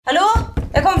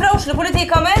Oslo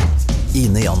politikammer.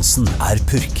 Ine Jansen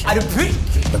purk. Du purk?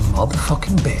 The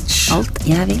motherfucking bitch. Alt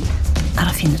jeg vil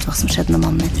å finne ut hva som skjedde med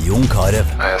mannen min. Jon Carew.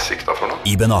 Jeg sikta for noe?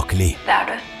 Iben Akeli. Det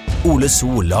du. Ole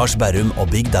So, Lars Berrum og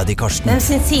Big Daddy Karsten. Hvem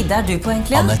sin side du på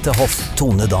egentlig? Annette Hoff,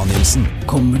 Tone Danielsen.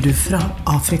 Kommer du fra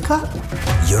Afrika?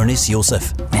 Jørnis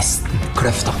Josef. Nesten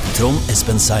kløfta. Trond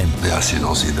Espen Seim. Det er synd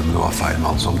å si det, men det var feil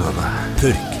mann som døde.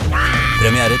 Purk.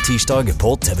 Premiere tirsdag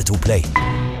på TV2 Play.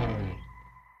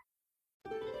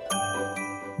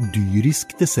 Dyrisk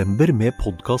desember med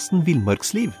podcasten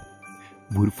Villmarksliv.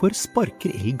 Hvorfor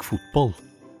sparker elg fotball?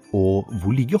 Og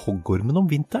hvor ligger hoggormen om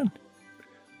vinteren?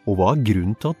 Og hva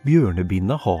grunnen til at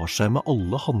bjørnebinna har seg med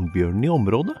alle hannbjørnene i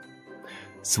området?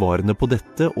 Svarene på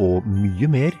dette og mye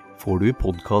mer får du i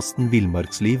podcasten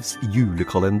Villmarkslivs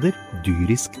julekalender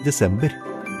Dyrisk desember,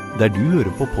 der du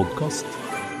hører på podcast.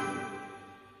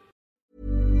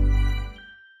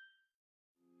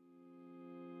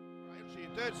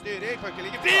 Styring, Køkke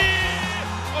ligger fri,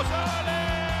 og så det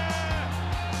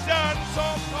Stjernen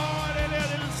som tar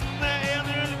ledelsen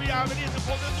 1-0. Vi vel inne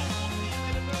på det noen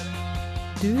tider før.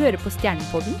 Du hører på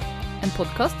Stjernepodden, en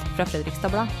podcast fra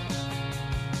Fredrikstad Blad.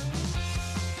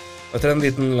 Etter en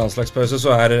liten landslagspause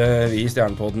så vi i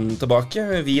Stjernepodden tilbake.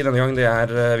 Vi denne gang, det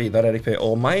Vidar, Erik P.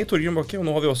 og meg, Torgrim Bakke, og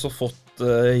nå har vi også fått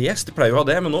gjest. Det pleier jo å ha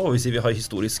det, men nå vil vi har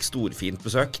historisk storfint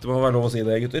besøk. Det må være lov å si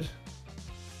det, gutter.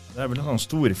 Det vel en sånn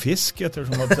storfisk,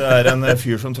 ettersom at det en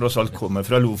fyr som tross alt kommer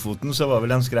fra Lofoten, så var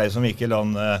vel en skrei som gikk i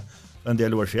land en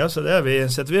del år siden, så det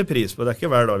setter vi pris på. Det ikke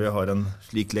hver dag vi har en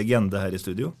slik legende her i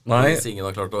studio. Nei. Hvis ingen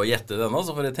har klart å gjette denne,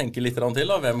 så får jeg tenke litt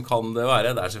til da. Hvem kan det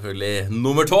være? Det selvfølgelig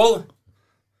nummer 12.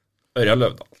 Ørjan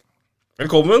Løvdal.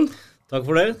 Velkommen. Takk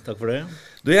for det, takk for det.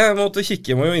 Du, jeg må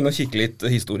jo inn og kikke litt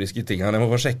historiske ting her. Jeg må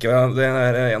bare sjekke. Det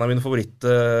en av mine favoritt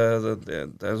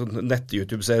det en sånn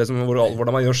nett-YouTube-serie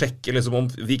hvor man sjekker liksom, om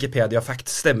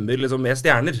Wikipedia-fact stemmer liksom, med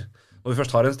stjerner. Når vi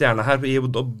først har en stjerne her,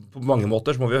 på mange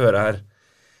måter, så må vi høre her.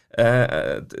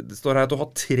 Det står her at du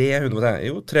har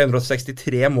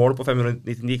 363 mål på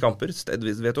 599 kamper.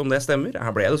 Vet du om det stemmer?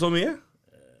 Her ble det så mye?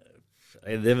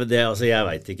 Altså, jeg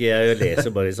vet ikke. Jeg leser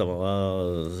bare i samme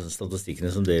statistikkene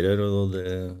som dere gjør, og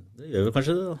det gjør vel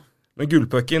kanskje det da. Men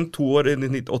gullpucken 2 år i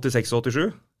 86 og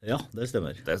 87? Ja, det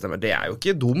stemmer. Det stemmer. Det jo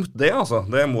ikke dumt det, altså.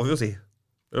 Det må vi jo si.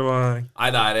 Nei,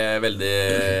 det veldig...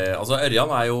 Altså, Ørjan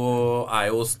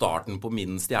jo starten på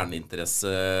min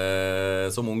stjerneinteresse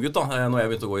som ung gutt da. Når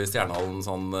jeg begynte å gå i Stjernehallen,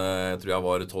 sånn, jeg tror jeg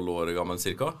var 12 år gammel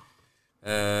cirka.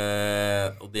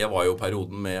 Og det var jo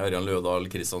perioden med Ørjan Løvdal,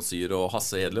 Kristian Syr og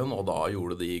Hasse Edlund, og da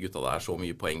gjorde de gutta der så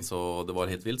mye poeng, så det var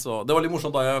helt vilt. Så det var litt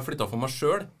morsomt da jeg flyttet for meg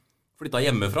selv, flyttet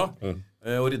hjemmefra,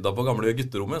 og ryddet på gamle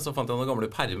gutterommet, så fant jeg noen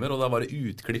gamle permer, og der var det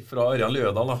utklipp fra Ørjan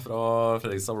Løvdal da, fra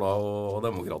Fredrikstad Blad og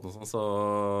Demokraten og sånn, så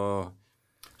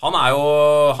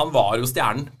han var jo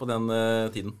stjernen på den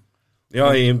tiden.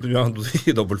 Ja, i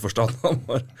dobbeltforstand.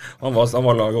 Han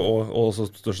var laget og også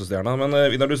største stjerna. Men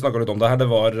når du snakket litt om det her, det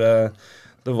var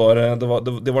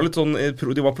litt sånn,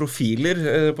 de var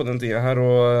profiler på den tiden her,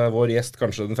 og vår gjest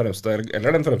kanskje den fremste,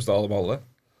 eller den fremste av dem alle.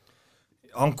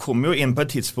 Han kom jo inn på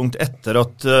et tidspunkt etter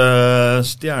at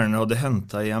Stjernen hadde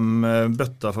hentet hjem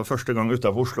bøtta for første gang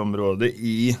utenfor Oslo-området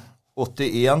i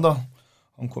 81 da.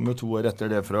 Han kom jo 2 år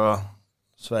etter det fra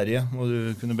Sverige, må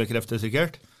du kunne bekrefte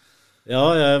sikkert.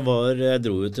 Ja, jeg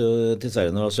dro jo til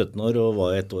Sverige når jeg var 17 år og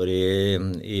var 1 år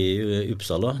i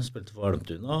Uppsala, spilte for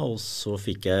Almtuna, og så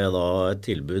fikk jeg da et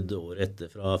tilbud året etter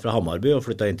fra Hammarby og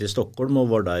flyttet inn til Stockholm og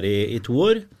var der i 2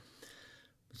 år.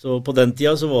 Så på den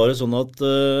tiden så var det sånn at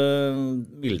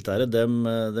militæret,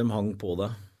 dem hang på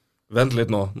det. Vent litt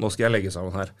nå skal jeg legge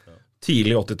sammen her.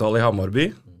 Tidlig 80-tallet i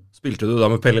Hammarby, spilte du da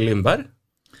med Pelle Lindberg?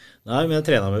 Nei, men jeg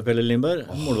trenet med Pelle Lindberg.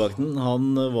 Målvakten,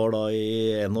 han var da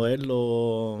i NHL,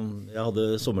 og jeg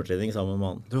hadde sommertrening sammen med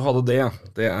han. Du hadde det, ja.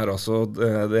 Det altså,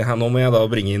 det her nå må jeg da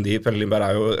bringe inn Pelle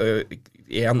Lindberg jo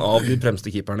en av de fremste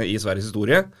keeperne i Sveriges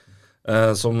historie,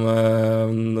 som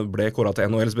ble kåret til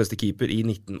NHLs beste keeper i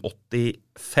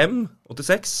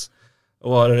 1985-86, og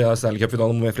var i Stanley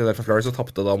Cup-finalen med Philadelphia Flyers og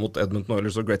tappte da mot Edmonton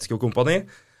Oilers og Gretzky og Company,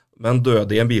 men døde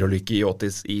i en bilulykke i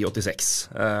 86.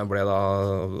 Ble da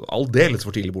aldeles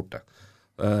for tidlig borte.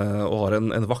 Og har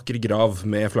en vakker grav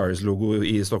med Flyers-logo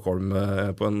i Stockholm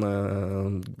på en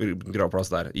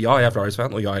gravplass der. Ja, jeg Flyers-fan,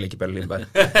 og ja, jeg liker Pelle Lindberg.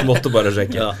 Måtte bare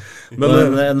sjekke. Ja,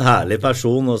 men en herlig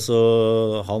person, og så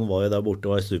han var jo der borte,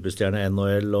 var superstjerne i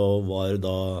NHL, og var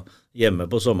da hjemme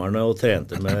på sommerne og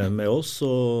trente med oss,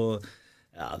 og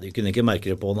ja, de kunne ikke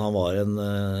merke det på han var en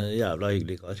jævla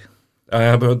hyggelig kar. Ja,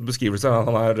 jeg har behøvd beskrivelse.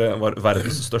 Han var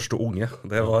verdens største unge.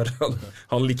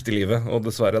 Han likte livet, og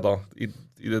dessverre da, i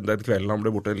den kvelden han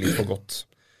ble borte litt for godt.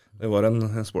 Det var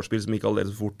en sportsbil som gikk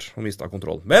allerede fort og mistet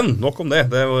kontroll. Men nok om det.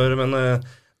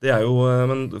 Det er jo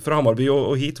men fra Hamarby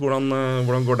og hit,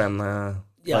 hvordan går den?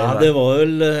 Ja, det var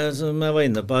vel, som jeg var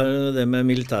inne på, det med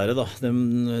militæret da.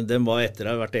 Den var etter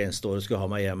jeg hvert eneste år skulle ha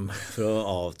meg hjem for å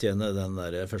avtjene den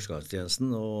der førstegangstjenesten.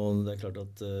 Og det er klart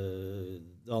at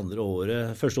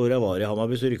første året jeg var i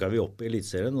Hamarby, så rykket vi opp i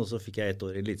Elitserien, og så fikk jeg 1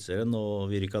 år i Elitserien, og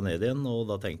vi rykket ned igjen. Og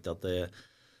da tenkte jeg at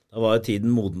da var tiden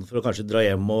moden for å kanskje dra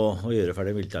hjem og gjøre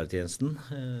ferdig militærtjenesten,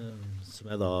 som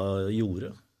jeg da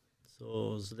gjorde.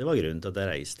 Så det var grunnen til at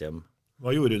jeg reiste hjem.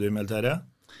 Hva gjorde du i militæret?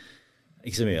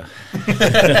 Ikke så mye.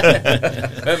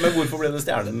 Men hvorfor ble det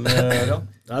Stjernen, Ørjan?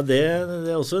 Ja, det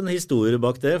er også en historie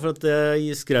bak det, for at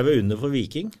jeg skrev under for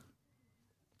Viking.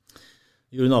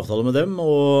 Gjorde en avtale med dem,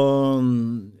 og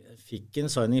fikk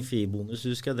en signing-bonus,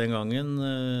 husker jeg den gangen,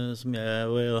 som jeg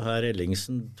og Åge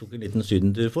Ellingsen tok en liten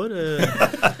sydentur for.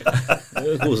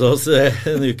 Koset oss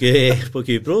en uke på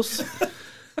Kypros.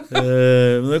 Men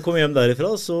når jeg kom hjem derifra,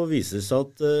 så viste det seg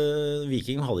at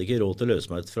Viking hadde ikke råd til å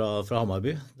løse meg ut fra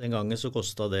Hamarby. Den gangen så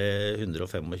kostet det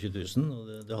 125 000, og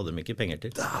det hadde de ikke penger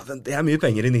til. Det er mye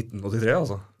penger i 1983,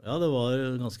 altså. Ja, det var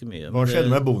ganske mye. Hva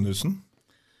skjedde med bonusen?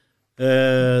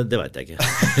 Det vet jeg ikke.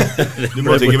 Du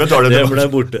måtte ikke betale det. Det ble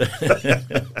borte.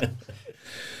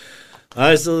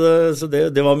 Nei, så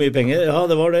det var mye penger. Ja,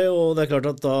 det var det, og det er klart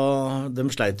at da de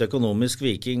sleit økonomisk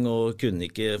Viking og kunne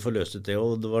ikke få løst ut det,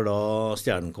 og det var da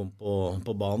Stjernen kom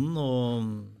på banen,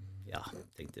 og ja,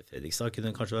 tenkte Fredrikstad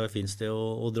kunne kanskje være et fint sted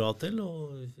å dra til,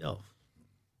 og ja,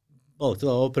 valgte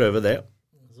da å prøve det.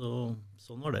 Så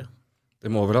sånn var det.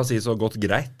 Det må vel ha sitt så gått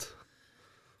greit?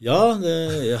 Ja,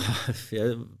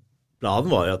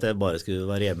 planen var at jeg bare skulle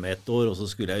være hjemme 1 år, og så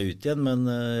skulle jeg ut igjen, men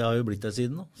jeg har jo blitt der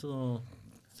siden nå, så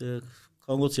det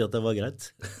kan godt si at det var greit.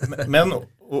 Men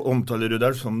omtaler du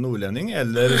deg som nordlending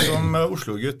eller som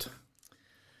Oslo-gutt?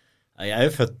 Jeg er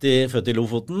jo født i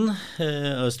Lofoten,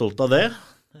 jeg er stolt av det.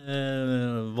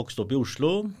 Vokste opp i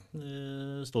Oslo,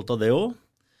 stolt av det også.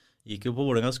 Gikk jo på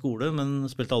Vålerenga skole, men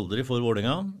spilte aldri for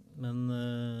Vålerenga. Men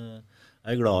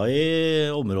jeg er glad i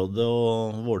området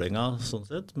og Vålerenga sånn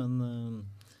sett, men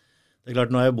det er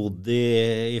klart, nå har jeg bodd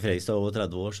i Fredrikstad over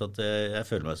 30 år, så at jeg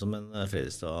føler meg som en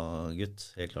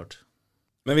Fredrikstad-gutt, helt klart.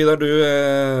 Men Vidar,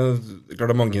 klart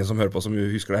det er mange som hører på som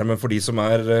husker det her, men for de som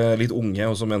er litt unge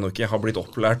og som ennå ikke har blitt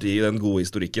opplært i den gode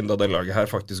historikken da det laget her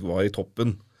faktisk var i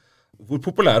toppen, hvor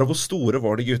populære og hvor store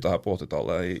var de gutta her på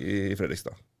 80-tallet i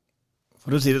Fredrikstad?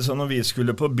 For å si det sånn, når vi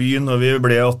skulle på byen, når vi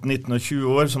ble 18, 19 og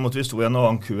 20 år, så måtte vi stå i en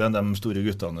annen kø enn de store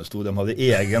guttene stod. De hadde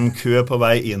egen kø på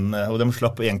vei inn, og de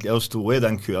slapp egentlig å stå i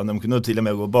den køen. De kunne til og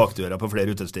med gå bakdøra på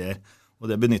flere utesteder. Og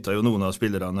det benyttet jo noen av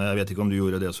spillerne. Jeg vet ikke om du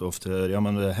gjorde det så ofte, ja,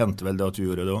 men det hendte vel det at du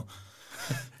gjorde det også.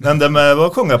 Men de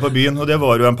var konger på byen, og det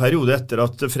var jo en periode etter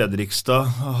at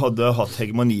Fredrikstad hadde hatt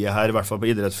hegemoniet her, i hvert fall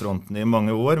på idrettsfronten i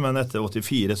mange år, men etter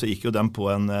 84 så gikk jo de på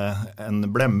en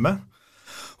blemme.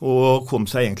 Og kom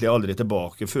seg egentlig aldri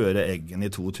tilbake før Eggen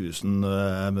i 2000,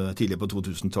 tidlig på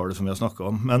 2000-tallet som vi har snakket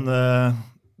om. Men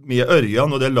med Ørjan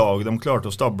og det laget de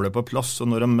klarte å stable på plass, og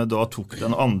når de da tok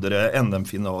den andre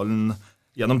NM-finalen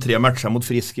gjennom 3 matcher mot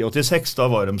Frisk i 86, da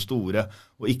var de store,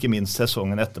 og ikke minst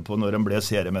sesongen etterpå når de ble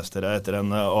seriemestere etter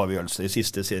en avgjørelse i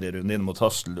siste serierunde inn mot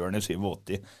Hasseldøren i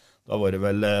 87. Da var det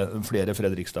vel flere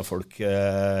Fredrikstad-folk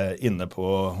inne på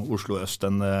Oslo Øst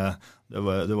enn det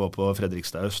var på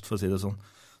Fredrikstad Øst, for å si det sånn.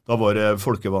 Da var det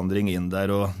folkevandring inn der,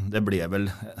 og det ble vel,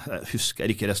 jeg husker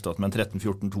ikke resultat, men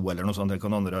 13-14-2 eller noe sånt, det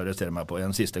kan andre arrestere meg på i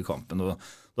den siste kampen, og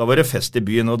da var det fest i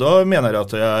byen, og da mener jeg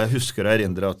at jeg husker og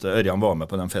erindrer at Ørjan var med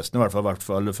på den festen, i hvert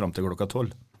fall frem til klokka 12.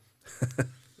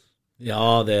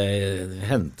 Ja, det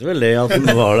hendte vel det at den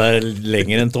var der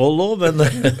lenger enn 12 år,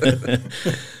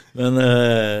 men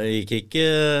gikk ikke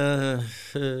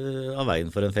av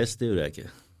veien for en fest, det gjorde jeg ikke.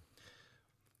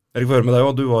 Erik, få høre med deg,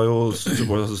 og du var jo,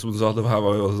 som du sa, det her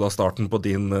var jo da starten på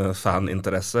din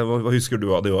faninteresse. Hva husker du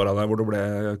av de årene der, hvor du ble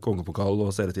kongepokal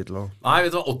og serietitel? Nei,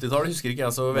 vet du hva, 80-tallet husker ikke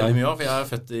jeg så veldig mye av, for jeg er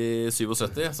født i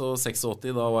 77, så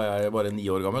 86, da var jeg bare 9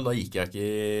 år gammel, da gikk jeg ikke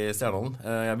i Stjernehallen.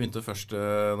 Jeg begynte først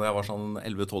når jeg var sånn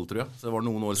 11-12, tror jeg, så det var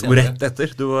noen år senere. Rett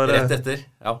etter? Rett etter,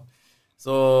 ja.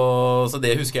 Så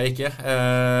det husker jeg ikke,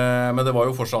 men det var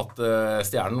jo fortsatt,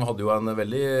 Stjernen hadde jo en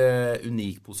veldig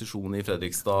unik posisjon i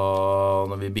Fredrikstad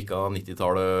når vi bikka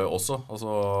 90-tallet også,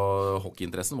 altså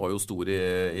hockeyinteressen var jo stor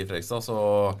i Fredrikstad, så...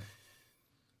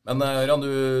 Men Ørjan,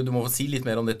 du må få si litt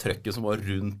mer om det trøkket som var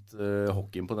rundt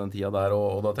hockeyen på den tida der,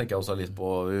 og da tenker jeg også litt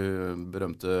på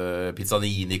berømte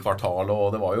Pizzanini-kvartalet,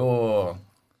 og det var jo...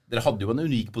 Dere hadde jo en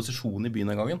unik posisjon i byen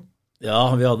den gangen.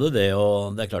 Ja, vi hadde det,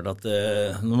 og det er klart at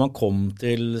når man kom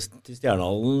til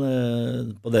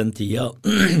Stjernehallen på den tida,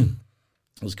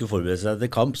 og skulle forberede seg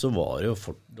til kamp, så var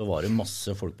det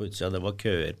masse folk på utsida. Det var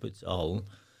køer på utsida av hallen.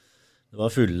 Det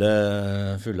var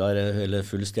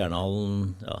full Stjernehallen,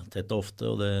 tett og ofte,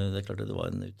 og det er klart at det var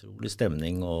en utrolig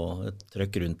stemning og et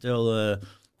trøkk rundt det, og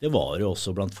det var jo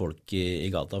også blant folk i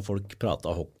gata. Folk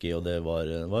pratet hockey, og det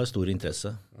var stor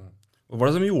interesse. Hva var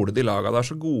det som gjorde de lagene der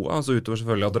så gode? Altså utover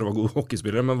selvfølgelig at dere var gode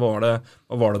hockeyspillere, men hva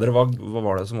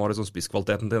var det som var liksom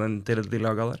spisskvaliteten til de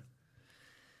lagene der?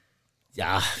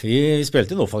 Ja, vi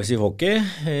spilte en offensiv hockey.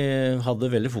 Hadde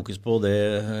veldig fokus på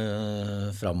det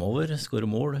fremover, skåre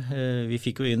mål. Vi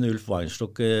fikk jo inn Ulf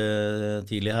Weinstock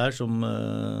tidlig her, som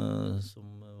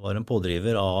var en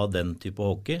pådriver av den type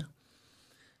hockey.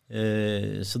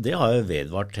 Så det har jo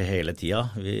vedvart hele tida.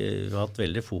 Vi har hatt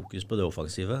veldig fokus på det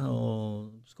offensive,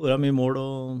 og skåret mye mål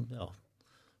og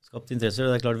skapt interesse.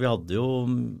 Det er klart vi hadde jo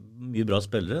mye bra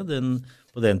spillere.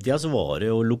 På den tida så var det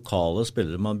jo lokale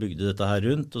spillere man bygde dette her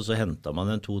rundt, og så hentet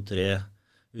man 2-3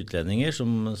 utlendinger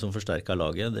som forsterket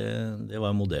laget. Det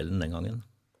var modellen den gangen.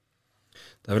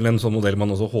 Det er vel en sånn modell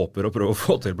man også håper å prøve å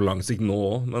få til på lang sikt nå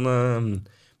også.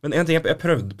 Men en ting, jeg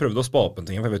prøvde å spa opp en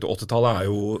ting, for jeg vet jo 80-tallet er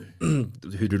jo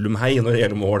hurlumhei når det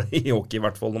gjelder mål i hockey, i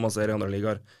hvert fall når man ser i andre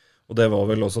ligaer. Og det var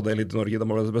vel også det litt i Norge, da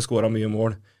ble det skåret mye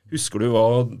mål. Husker du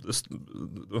hva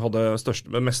du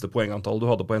hadde meste poengantall du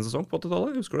hadde på en sesong på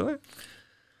 80-tallet? Husker du det?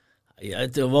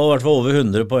 Det var i hvert fall over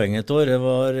 100 poeng et år.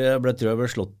 Jeg ble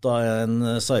slått av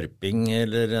en sarping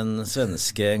eller en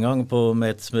svenske en gang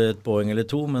med et poeng eller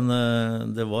 2, men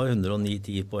det var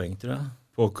 109-10 poeng, tror jeg.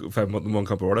 På hvor mange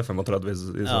kamper var det? 35?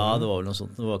 Ja, det var vel noe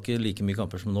sånt. Det var ikke like mye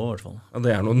kamper som nå, i hvert fall. Ja,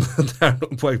 det er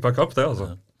noen poeng per kamp, det,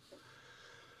 altså.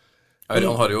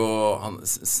 Ørjan har jo,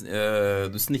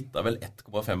 du snittet vel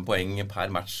 1,5 poeng per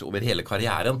match over hele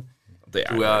karrieren. Det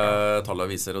tror jeg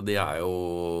tallet viser, og det er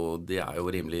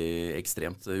jo rimelig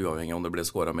ekstremt, uavhengig om det ble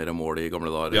skåret mer mål i gamle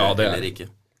dager eller ikke.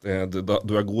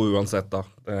 Du er god uansett, da.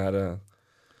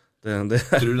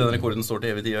 Tror du den rekorden står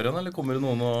til evig tid, Ørjan, eller kommer det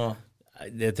noen og...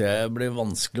 Det tror jeg blir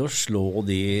vanskelig å slå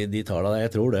de tallene,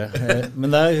 jeg tror det. Men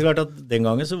det er klart at den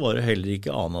gangen så var det heller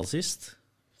ikke annen assist.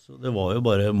 Så det var jo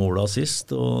bare mål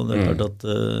assist, og det er klart at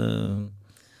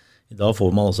da får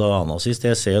man også annen assist.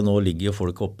 Jeg ser nå ligger jo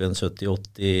folk oppe i en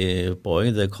 70-80 poeng.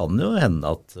 Det kan jo hende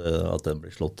at den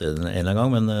blir slått en eller annen gang,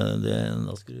 men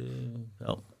da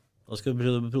skal du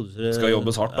produsere... Skal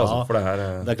jobbes hardt, altså, for det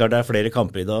her... Det er klart det er flere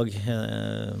kamper i dag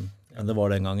enn det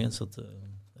var den gangen, så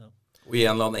Og i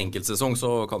en eller annen enkeltsesong så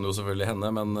kan det jo selvfølgelig hende,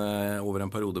 men over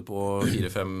en periode på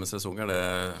 4-5 sesonger,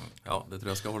 det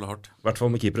tror jeg skal holde hardt. I hvert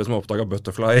fall med keepere som har oppdaget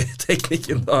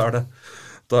butterfly-teknikken, da er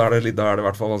det i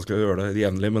hvert fall vanskelig å gjøre det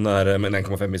jevnlig, men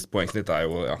 1,5 poengsnitt er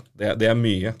jo, det er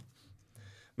mye.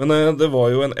 Men det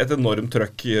var jo et enormt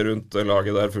trøkk rundt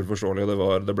laget der, fullt forståelig,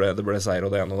 og det ble seier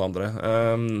og det ene og det andre.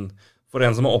 For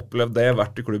en som har opplevd det,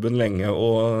 vært i klubben lenge,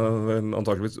 og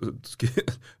antakeligvis skulle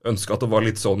ønske at det var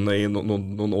litt sånn i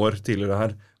noen år tidligere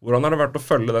her. Hvordan har det vært å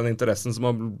følge den interessen som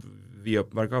vi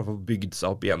oppmerket har bygd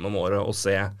seg opp gjennom året, og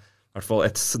se i hvert fall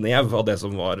et snev av det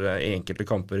som var enkelte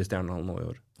kamper i Stjernehallen nå i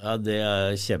år? Ja, det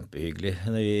er kjempehyggelig.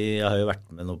 Jeg har jo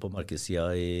vært med nå på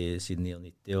markedssiden siden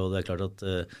 99, og det er klart at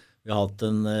vi har hatt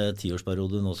en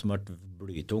 10-årsperiode nå som har vært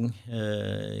blytung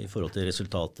i forhold til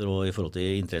resultater og i forhold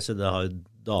til interesse. Det har jo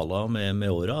dalet med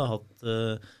året. Jeg har hatt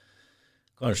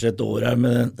kanskje et år her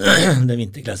med det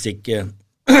vinterklassik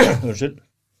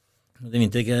det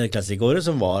vinterklassik-året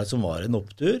som var en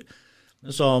opptur.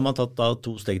 Men så har man tatt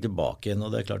 2 steg tilbake igjen, og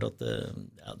det er klart at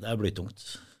det er blytungt.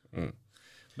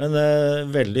 Men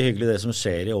veldig hyggelig det som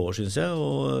skjer i år, synes jeg,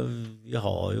 og vi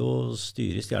har jo,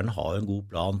 styret i Stjernen har en god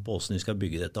plan på hvordan vi skal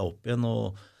bygge dette opp igjen,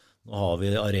 og nå har vi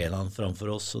arenaen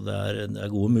framfor oss, og det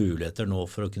er gode muligheter nå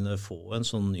for å kunne få en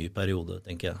sånn ny periode,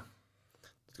 tenker jeg.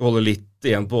 Jeg skal holde litt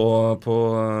igjen på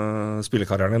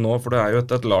spillekarrieren din nå, for det er jo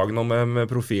et lag nå med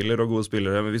profiler og gode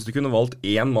spillere. Hvis du kunne valgt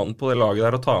én mann på det laget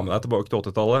der og ta med deg tilbake til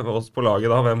 80-tallet, på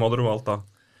laget da, hvem hadde du valgt da?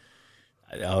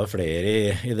 Jeg har flere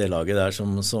i det laget der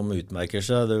som utmerker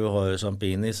seg. Du har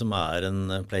Champini som er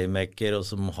en playmaker og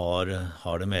som har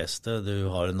det meste. Du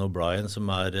har en O'Brien som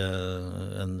er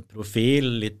en profil,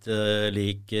 litt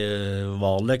lik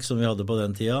Valek som vi hadde på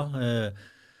den tida,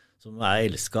 som er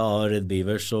elsket av Red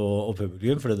Beavers og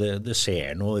publikum, for det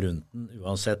skjer noe rundt den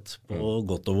uansett, på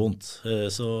godt og vondt.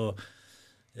 Så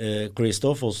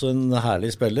Kristoff, også en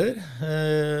herlig spiller.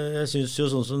 Jeg synes jo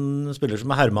sånn som spiller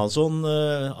som Hermansson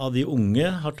av de unge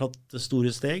har tatt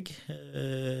store steg.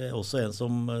 Også en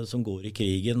som går i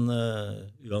krigen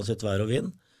uansett vær og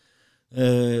vind.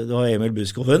 Du har Emil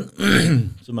Buskoven,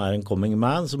 som er en coming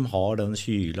man, som har den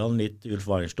kylen, litt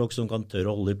Ulf Weinstock, som kan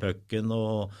tørre å holde i pucken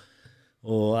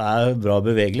og bra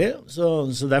bevegelig. Så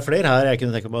det flere her jeg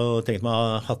kunne tenkt meg å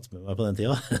ha hatt med meg på den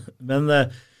tiden.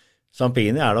 Men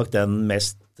Zampini nok den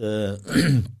mest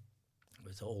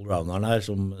allrounderen her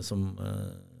som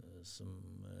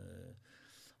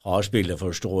har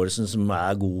spilleforståelsen, som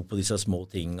god på disse små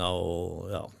tingene og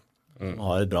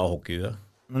har et bra hockeyhue.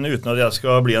 Men uten at jeg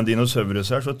skal bli en dinosaurus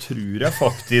her, så tror jeg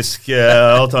faktisk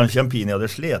at han Zampini hadde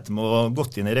slet med å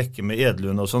gått inn i rekke med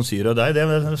Edlund og Sonsyr og deg.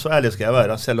 Så ærlig skal jeg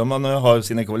være, selv om han har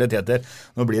sine kvaliteter.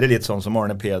 Nå blir det litt sånn som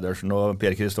Arne Pedersen og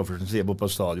Per Kristoffersen sier på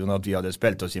stadion, at vi hadde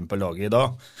spilt oss inn på laget i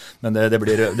dag. Men det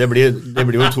blir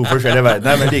jo to forskjellige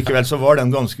verdener, men likevel så var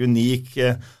den ganske unik,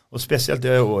 og spesielt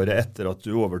det året etter at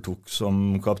du overtok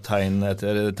som kaptein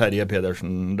etter Terje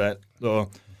Pedersen der. Da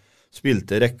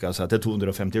spilte rekka seg til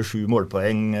 257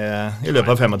 målpoeng i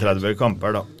løpet av 35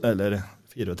 kamper da, eller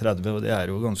 34, og det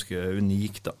jo ganske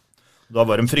unikt da. Da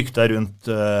var de frykta rundt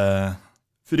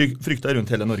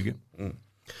hele Norge.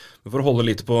 For å holde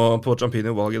litt på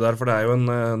Zampini-valget der, for det jo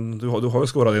du har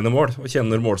jo skåret dine mål, og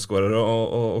kjenner målskårere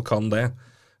og kan det.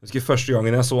 Jeg husker første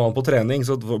gangen jeg så han på trening,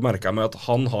 så merket jeg meg at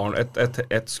han har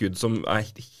et skudd som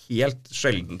helt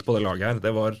sjeldent på det laget her.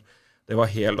 Det var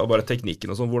helt, og bare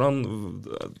teknikken og sånn. Hvordan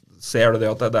ser du det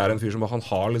at det en fyr som han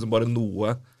har liksom bare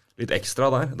noe litt ekstra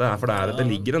der? Det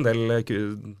ligger en del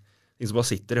ting som bare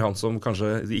sitter i han som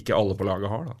kanskje ikke alle på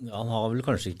laget har da. Ja, han har vel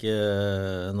kanskje ikke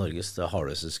Norges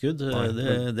hardeste skudd,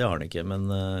 det har han ikke, men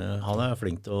han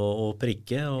flink til å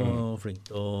prikke og flink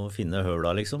til å finne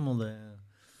høla liksom, og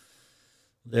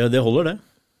det holder det.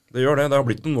 Det gjør det har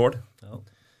blitt noen mål. Ja.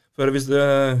 For hvis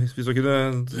du kunne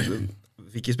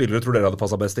hvilke spillere tror dere hadde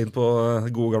passet best inn på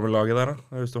gode gamle laget der da?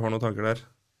 Hvis du har noen tanker der?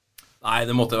 Nei,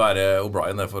 det måtte være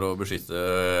O'Brien der for å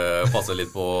passe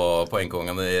litt på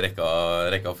poengkongen i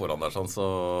rekka foran der sånn, så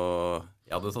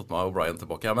jeg hadde tatt meg O'Brien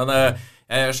tilbake. Ja, men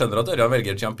jeg skjønner at Ørjan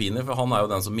velger Zampini, for han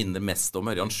jo den som minner mest om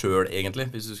Ørjan selv egentlig,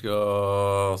 hvis du så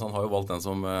han har jo valgt den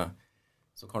som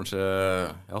kanskje,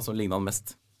 som ligner han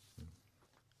mest.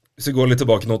 Hvis vi går litt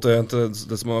tilbake nå til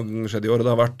det som har skjedd i år, det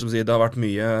har vært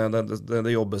mye,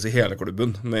 det jobbes i hele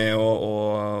klubben med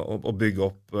å bygge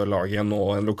opp laget igjen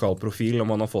og en lokal profil, og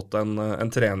man har fått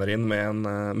en trener inn med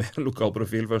en lokal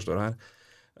profil første året her.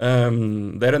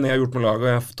 Det René har gjort med laget,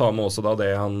 og jeg tar med også da det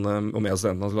han og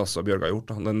medassistenten hans Lasse og Bjørg har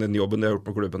gjort, den jobben de har gjort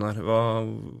på klubben her.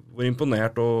 Hvor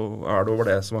imponert du over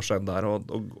det som har skjedd der,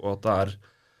 og at det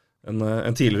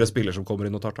en tidligere spiller som kommer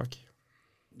inn og tar tak?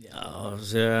 Ja,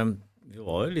 altså vi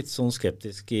var jo litt sånn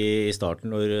skeptiske i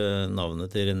starten når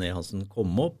navnet til René Hansen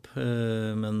kom opp,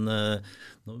 men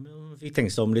når vi fikk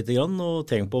tenkt seg om litt og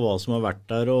tenkt på hva som har vært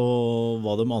der og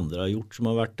hva de andre har gjort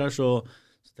som har vært der, så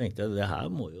tenkte jeg det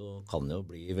her kan jo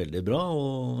bli veldig bra,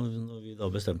 og når vi da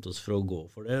bestemte oss for å gå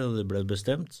for det, og det ble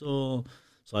bestemt, så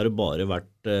har det bare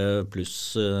vært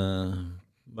pluss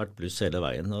hele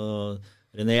veien. Og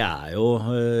René har jo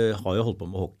holdt på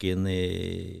med hockeyen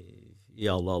i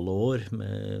alle år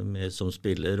som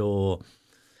spiller og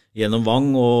gjennom Vang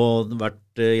og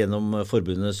vært gjennom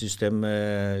forbundets system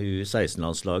med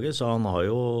U16-landslaget, så han har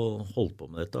jo holdt på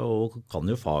med dette og kan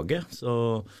jo faget. Så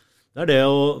det det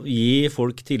å gi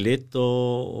folk tillit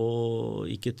og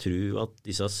ikke tro at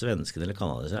disse svenskene eller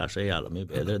kanadierne så jævla mye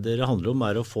bedre. Det handler om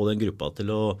å få den gruppa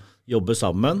til å jobbe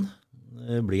sammen,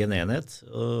 bli en enhet,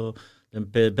 og den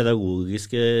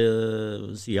pedagogiske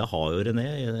siden har jo René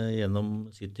gjennom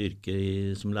sitt yrke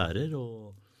som lærer,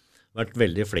 og vært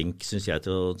veldig flink, synes jeg,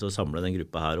 til å samle den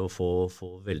gruppa her og få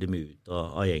veldig mye ut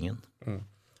av gjengen.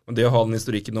 Men det å ha den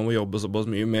historikken om å jobbe såpass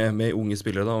mye med unge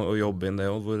spillere da, og jobbe inn det,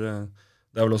 og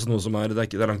det vel også noe som det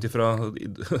er langt ifra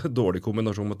dårlig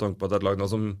kombinasjon med tanke på at det et lag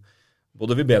nå som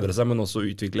både vil bedre seg, men også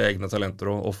utvikle egne talenter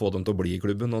og få dem til å bli i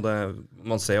klubben, og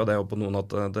man ser jo det på noen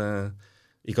at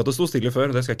ikke at det stod stille før,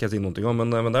 det skal ikke jeg si noe om,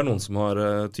 men det noen som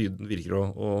virker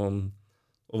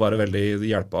å være veldig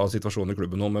hjelpet av situasjonen i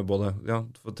klubben nå, med både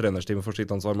for trenersteamet for sitt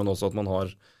ansvar, men også at man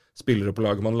har spillere på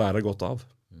laget man lærer godt av.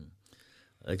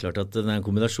 Det klart at den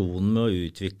kombinasjonen med å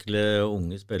utvikle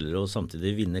unge spillere og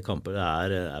samtidig vinne kamper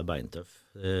beintøff.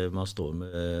 Man står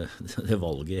med det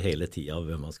valget hele tiden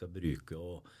hvem man skal bruke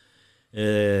og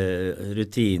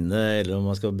rutine, eller om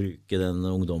man skal bruke den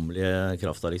ungdommelige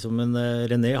kraften liksom. Men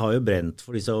René har jo brent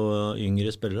for disse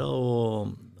yngre spillere,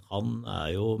 og han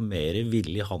jo mer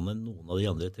villig han enn noen av de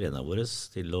andre trenerne våre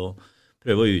til å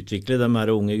prøve å utvikle de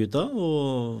her unge gutta,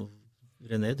 og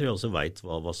René tror jeg også vet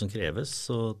hva som kreves,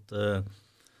 så at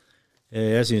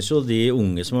jeg synes jo de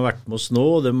unge som har vært med oss nå,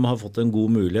 de har fått en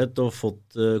god mulighet og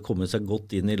fått kommet seg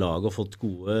godt inn i laget og fått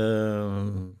gode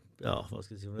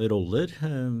roller.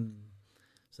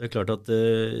 Så det klart at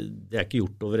det ikke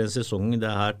gjort over en sesong. Det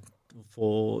her få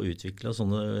utviklet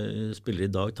sånne spillere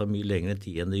I dag tar mye lengre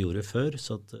tid enn det gjorde før,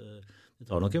 så at det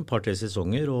tar nok en par-tre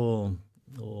sesonger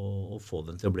å få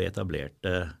dem til å bli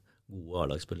etablerte gode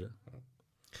A-lagsspillere.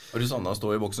 Har du savnet å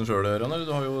stå I boksen selv, Ørjan?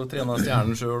 Du har jo trenet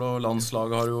Stjernen selv, og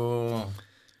landslaget har jo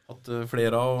hatt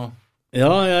flere av.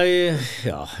 Ja, jeg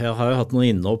har jo hatt noen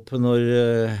innhopp når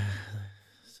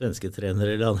svenske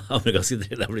trenere eller amerikanske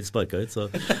trenere har blitt sparket ut, så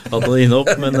jeg har hatt noen innhopp,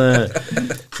 men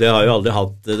så jeg har jo aldri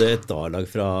hatt et A-lag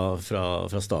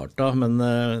fra start av, men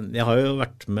jeg har jo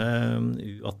vært med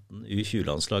U18,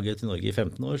 U20-landslaget til Norge I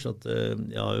 15 år, så at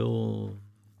jeg har jo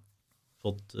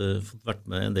fått vært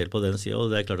med en del på den siden, og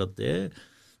det klart at det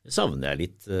savner jeg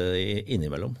litt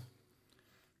innimellom.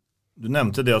 Du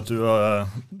nevnte det at du har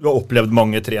opplevd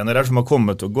mange trenere som har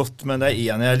kommet og gått, men det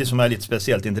en jeg liksom litt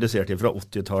spesielt interessert I fra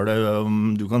 80-tallet,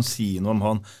 om du kan si noe om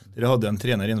han. Dere hadde en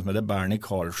trener inne som heter Bernie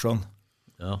Karlsson.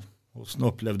 Ja. Hvordan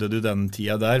opplevde du den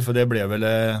tida der? For det ble vel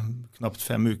knapt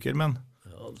 5 uker, men...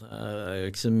 Det jo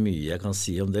ikke så mye jeg kan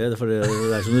si om det, for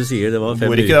det som du sier, det var 5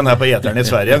 uker. Går ikke den her på eteren I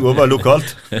Sverige, går bare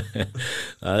lokalt.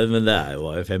 Nei, men det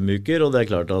var jo 5 uker, og det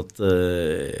klart at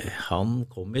han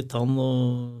kom hit,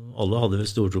 og alle hadde vel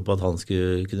stor tro på at han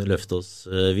skulle kunne løfte oss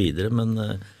videre, men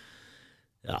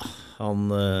ja, han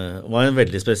var en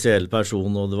veldig spesiell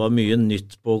person, og det var mye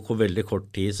nytt på veldig kort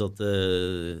tid, så at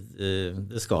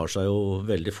det skar seg jo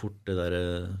veldig fort, det der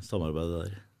samarbeidet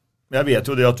der. Jeg vet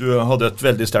jo det at du hadde et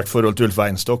veldig sterkt forhold til Ulf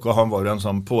Weinstock, og han var jo en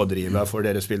sånn pådriver for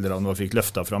dere spillere og fikk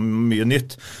løftet fram mye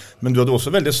nytt. Men du hadde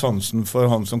også veldig sansen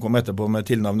for han som kom etterpå med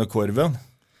tilnavnet Korven.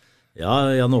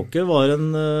 Ja, Jan Åke var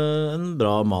en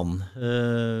bra mann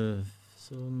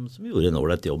som gjorde en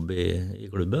ordentlig jobb I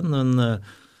klubben. Men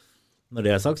når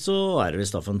det sagt, så det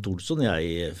vel Staffan Tholsson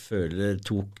jeg føler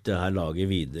tok det her laget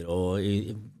videre og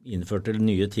innførte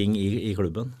nye ting I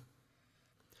klubben.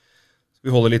 Vi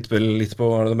holder litt på,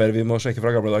 det mer vi må sjekke fra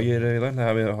gamle dager I dag?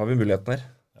 Har vi muligheten her?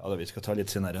 Ja, vi skal ta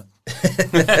litt senere.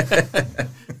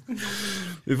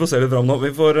 Vi får se litt frem nå.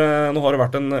 Nå har det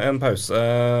vært en pause,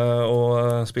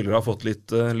 og spillere har fått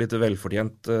litt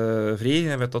velfortjent fri.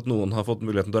 Jeg vet at noen har fått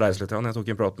muligheten til å reise litt. Jeg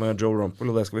tok en prat med Joe Rumpel,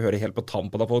 og det skal vi høre helt på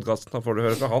tampen av podcasten. Da får du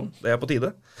høre fra han. Det på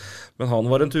tide. Men han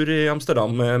var en tur I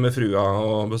Amsterdam med frua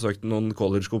og besøkte noen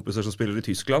college-kompiser som spiller I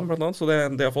Tyskland, blant annet. Så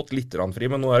det har fått litt fri,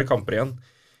 men nå det kamper igjen.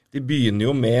 De begynner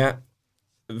jo med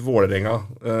Vålerenga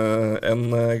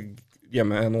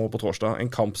hjemme nå på torsdag. En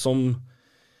kamp som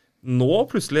nå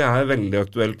plutselig veldig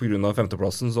aktuell på grunn av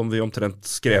femteplassen, som vi omtrent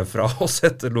skrev fra oss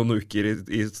etter noen uker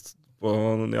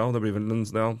ja, det blir vel en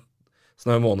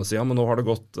snø måned siden, men nå har det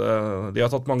gått, de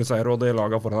har tatt mange seier, og det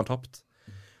laget foran har tapt.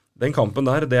 Den kampen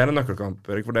der, det en nøkkelkamp,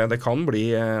 Erik, for det kan bli,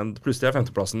 plutselig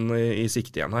femteplassen I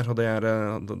sikte igjen her, og det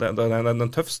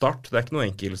en tøff start. Det ikke noe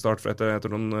enkel start for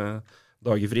etter noen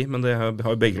dager fri, men det har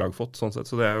jo begge lag fått, sånn sett,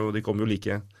 så de kommer jo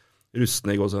like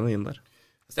rustne I gåsønne inn der.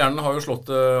 Stjernen har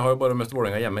jo bare møtt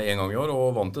Vålerenga hjemme en gang I år,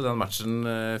 og vant til den matchen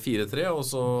 4-3, og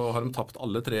så har de tapt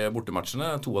alle 3 bortematchene,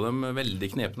 2 av dem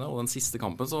veldig knepne, og den siste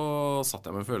kampen så satt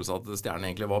jeg med en følelse at Stjernen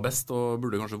egentlig var best, og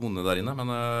burde kanskje vunnet der inne, men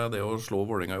det å slå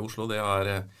Vålerenga I Oslo, det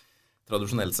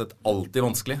tradisjonelt sett alltid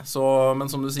vanskelig,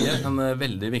 men som du sier, en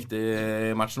veldig viktig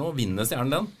match nå, vinner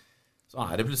Stjernen den, så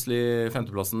det plutselig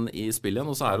femteplassen I spill igjen,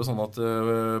 og så det jo sånn at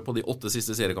på de 8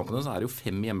 siste seriekampene så det jo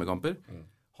 5 hjemmekamper.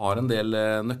 Har en del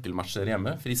nøkkelmatcher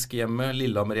hjemme. Frisk hjemme,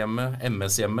 Lillehammer hjemme,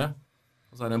 MS hjemme.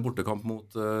 Og så det en bortekamp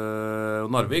mot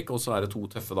Narvik, og så det 2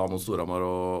 tøffe da mot Storhamar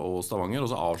og Stavanger, og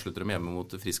så avslutter de hjemme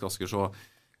mot Frisk Asker. Så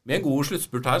med en god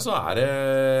sluttspurt her så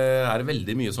det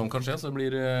veldig mye som kan skje, så det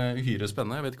blir uhyre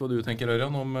spennende. Jeg vet ikke hva du tenker,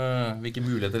 Ørjan, om hvilke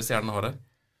muligheter Stjernen har her.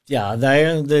 Ja,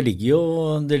 det ligger jo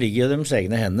deres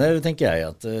egne hender, tenker jeg.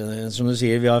 At, som du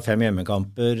sier, vi har 5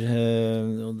 hjemmekamper,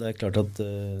 og det klart at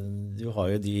du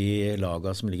har jo de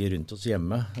lagene som ligger rundt oss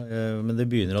hjemme. Men det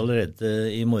begynner allerede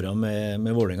I morgen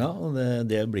med Vålerenga, og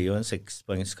det blir jo en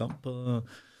 6-poengskamp.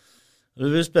 Det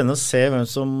blir spennende å se hvem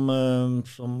som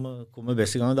kommer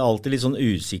best I gang. Det alltid litt sånn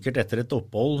usikkert etter et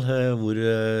opphold,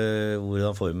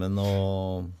 hvordan formen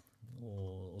og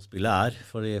spillet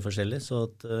for de forskjellige, så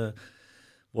at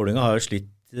Vålerenga har jo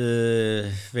slitt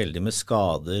veldig med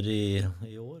skader I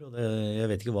år, og jeg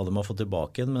vet ikke hva de har fått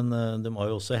tilbake igjen, men de har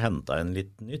jo også hentet en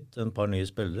litt nytt, en par nye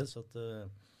spillere, så at, det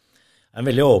en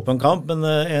veldig åpen kamp, men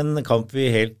en kamp vi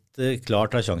helt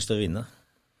klart har sjanse til å vinne.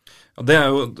 Ja, det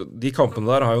jo, de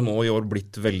kampene der har jo nå I år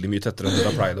blitt veldig mye tettere enn det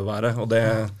har pleid å være, og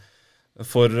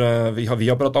vi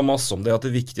har pratet masse om det, at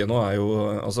det viktige nå jo,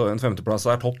 altså en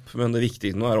femteplass topp, men det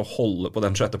viktige nå å holde på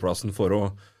den sjetteplassen for å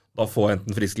da få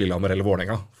enten Frisk Lillehammer eller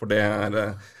Vålerenga, for det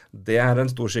en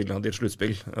stor skillnad I et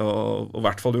sluttspill, og I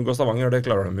hvert fall unngå Stavanger, det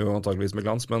klarer de jo antageligvis med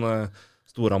glans, men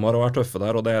Storhamar har vært tøffe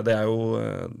der, og det jo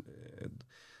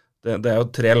det jo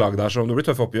 3 lag der som det blir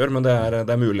tøffe oppgjør, men det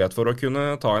er mulighet for å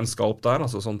kunne ta en skalp der,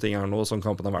 altså sånne ting nå som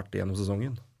kampen har vært gjennom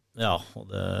sesongen. Ja,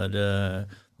 og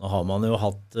nå har man jo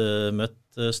møtt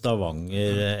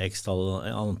Stavanger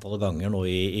antall ganger nå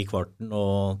i kvarten,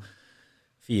 og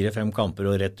 4-5 kamper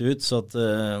og rett ut, så at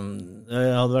det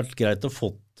hadde vært greit å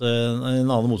fått en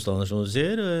annen motstander, som du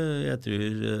sier. Jeg tror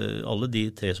alle de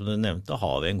 3 som du nevnte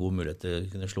har vi en god mulighet til å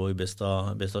kunne slå i best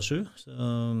av 7.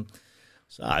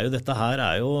 Så jo dette her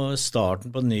jo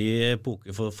starten på en ny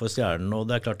epoke for Stjernen, og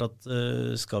det klart at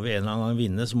skal vi en eller annen gang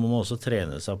vinne, så må man også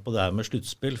trene seg på det her med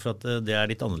sluttspill, for at det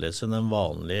litt annerledes enn en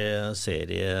vanlig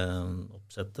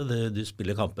serieoppsettet. Du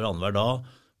spiller kamper annenhver dag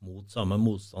mot samme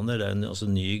motstander, det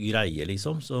en ny greie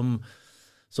liksom,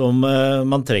 som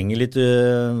man trenger litt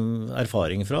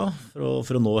erfaring fra,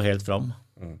 for å nå helt fram.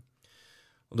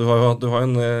 Du har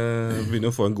begynner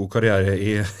å få en god karriere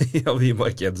i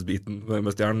markedsbiten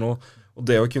med Stjernen nå, og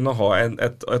det å kunne ha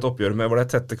et oppgjør med hvor det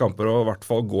tette kamper og i hvert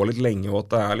fall gå litt lenge, og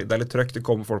at det litt trøkt, det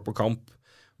kommer folk på kamp,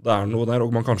 det noe der,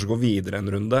 og man kanskje går videre en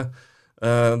runde.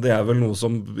 Det vel noe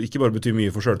som ikke bare betyr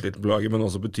mye for selvtilliten på laget, men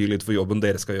også betyr litt for jobben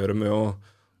dere skal gjøre med å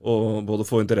både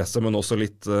få interesse, men også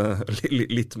litt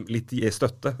gi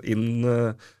støtte inn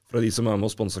fra de som med å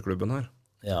sponse klubben her.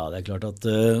 Ja, det klart at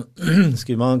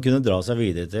skulle man kunne dra seg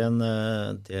videre til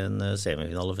en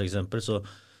semifinale for eksempel, så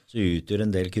utgjør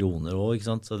en del kroner også, ikke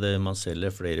sant? Så man selger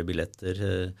flere billetter.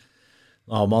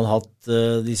 Nå har man hatt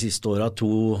de siste årene 2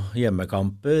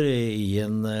 hjemmekamper i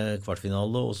en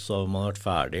kvartfinale, og så har man vært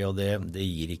ferdig, og det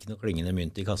gir ikke noe klingende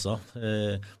mynt i kassa.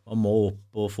 Man må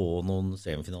opp og få noen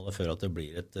semifinaler før at det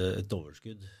blir et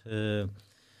overskudd.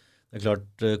 Det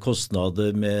klart,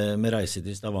 kostnader med reise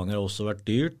til Stavanger har også vært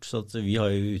dyrt, så at vi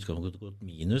har jo utgangspunktet gått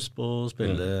minus på å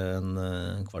spille en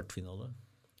kvartfinale.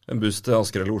 En buss til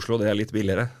Asker eller Oslo, det litt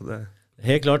billigere.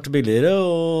 Helt klart billigere,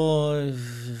 og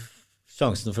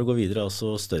sjansen for å gå videre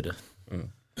også større.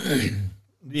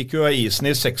 Du gikk jo av isen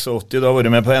i 86, da var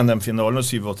du med på NM-finalen og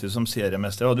 87 som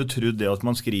seriemester. Hadde du trodd det at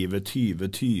man skriver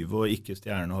 2020 og ikke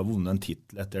Stjernen har vunnet en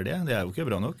titel etter det? Det jo ikke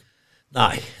bra nok.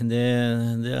 Nei, det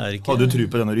ikke. Hadde du tro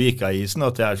på det når du gikk av isen,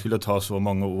 at det skulle ta så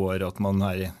mange år at man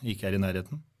ikke i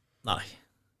nærheten? Nei,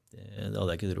 det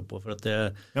hadde jeg ikke tro på. For at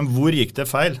Men hvor gikk det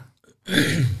feil?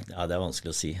 Ja, det vanskelig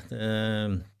å si.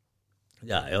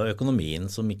 Det jo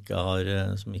økonomien som ikke har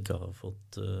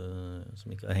fått,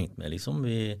 som ikke har hengt med, liksom.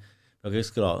 Vi har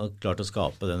ikke klart å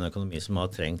skape den økonomi som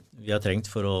vi har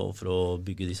trengt for å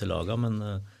bygge disse lagene, men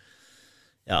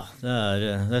ja,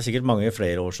 det sikkert mange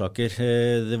flere årsaker.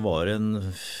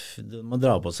 Man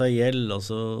drar på seg gjeld,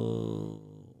 altså,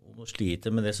 og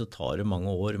sliter med det, så tar det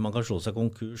mange år. Man kan slå seg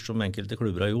konkurs, som enkelte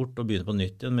klubber har gjort, og begynne på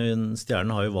nytt igjen, men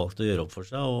Stjernen har jo valgt å gjøre opp for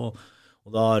seg, og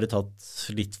da har det tatt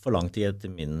litt for lang tid etter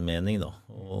min mening da,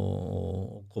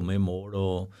 å komme i mål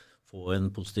og få en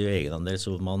positiv egenandel,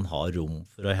 så man har rom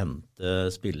for å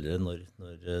hente spillere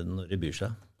når det byr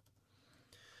seg.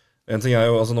 En ting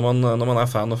jo, altså når man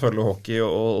fan og følger hockey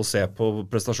og ser på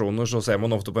prestasjoner, så ser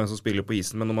man ofte på en som spiller på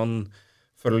isen, men når man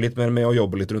følger litt mer med og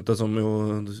jobber litt rundt det, som jo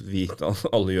vi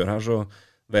alle gjør her, så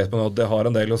vet man at det har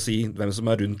en del å si hvem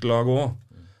som rundt laget også.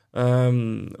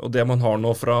 Og det man har nå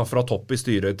fra topp i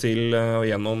styret til og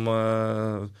gjennom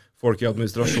folk i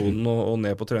administrasjonen og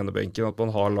ned på trenerbenken, at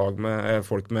man har lag med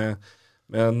folk med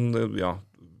en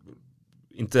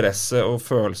interesse og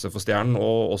følelse for Stjernen,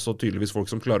 og også tydeligvis folk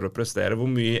som klarer å prestere.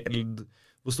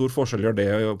 Hvor stor forskjell gjør det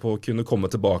på å kunne komme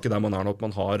tilbake der man nå, at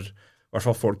man har i hvert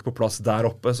fall folk på plass der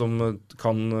oppe som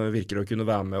kan virke å kunne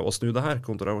være med og snu det her,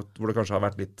 kontra hvor det kanskje har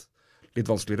vært litt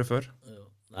vanskeligere før?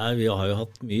 Nei, vi har jo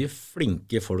hatt mye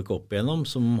flinke folk opp igjennom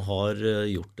som har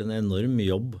gjort en enorm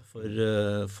jobb for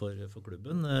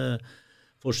klubben.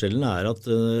 Forskjellen at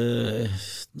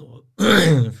nå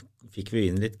fikk vi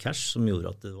inn litt cash som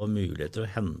gjorde at det var mulighet til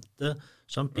å hente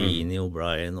Champini,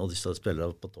 O'Brien og disse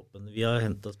spillere på toppen. Vi har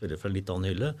hentet spillere fra litt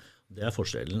annen hylle, det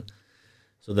forskjellen.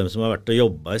 Så dem som har vært og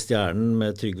jobbet i Stjernen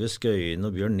med Trygve Skøyen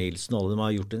og Bjørn Nilsen, alle dem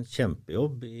har gjort en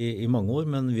kjempejobb i mange år,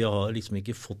 men vi har liksom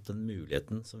ikke fått den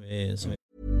muligheten som vi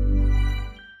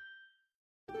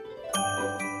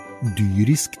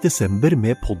Dyrisk desember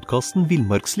med podcasten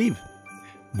Villmarksliv.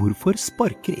 Hvorfor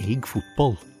sparker elg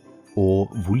fotball? Og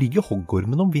hvor ligger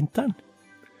hoggormen om vinteren?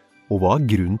 Og hva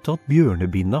grunnen til at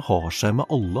bjørnebinna har seg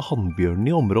med alle hannbjørnene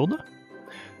i området?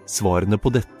 Svarene på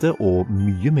dette og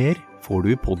mye mer får du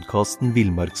i podcasten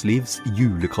Villmarkslivs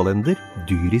julekalender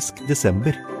Dyrisk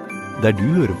desember, der du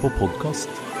hører på podcast.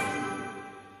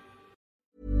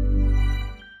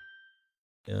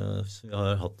 Vi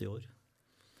har hatt i år.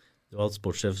 Det var et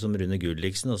sportssjef som Rune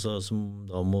Gudliksen, som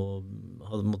da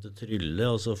hadde måttet trylle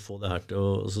og så få det her til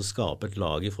å skape et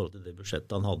lag i forhold til det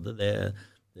budsjettet han hadde.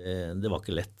 Det var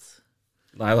ikke lett.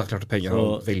 Nei, det er klart at penger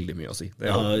har veldig mye å si.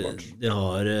 Det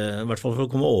har, i hvert fall for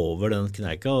å komme over den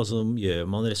kneika, og så gjør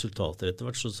man resultater etter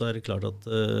hvert, så det klart at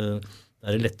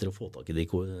det lettere å få tak i de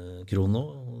kronene.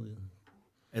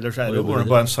 Ellers det jo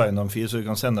bare en sign-on-fee, så du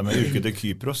kan sende med uke til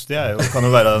Kypros. Det kan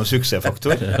jo være en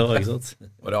suksessfaktor. Ja, ikke sant?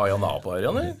 Var det Ayanapa,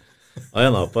 Ørjan, eller?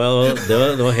 Ayanapa, det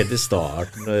var helt i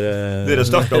starten. Dere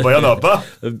startet på Ayanapa?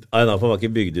 Ayanapa var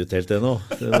ikke bygd ut helt ennå,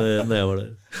 når jeg var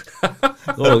der.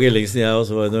 Det var Åge Ellingsen, jeg, og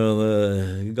så var det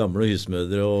noen gamle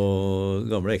husmødre og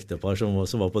gamle ektepar som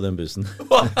var på den bussen.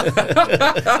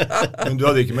 Men du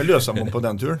hadde ikke med løsamon på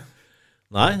den turen?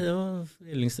 Nei, det var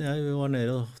Ellingsen og jeg. Vi var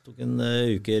nede og tok en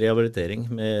uke rehabilitering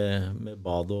med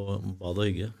bad og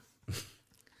hygge.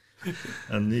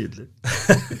 Det nydelig.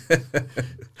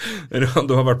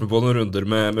 Du har vært med på noen runder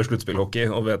med sluttspillhockey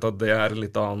og vet at det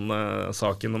litt annen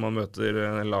saken når man møter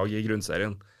lag i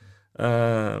grunnserien.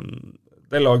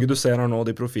 Det laget du ser her nå,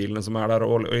 de profilene som der,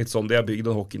 og litt sånn de bygd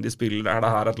den hockeyen de spiller,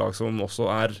 det her et lag som også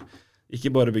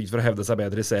ikke bare bygd for å hevde seg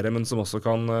bedre i serien, men som også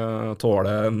kan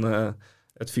tåle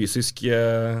et fysisk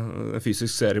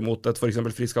serie mot et for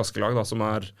eksempel Frisk Askelag, da, som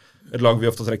et lag vi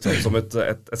ofte trekker som et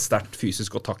sterkt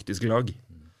fysisk og taktisk lag.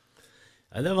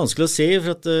 Nei, det vanskelig å si,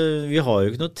 for at vi har jo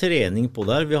ikke noe trening på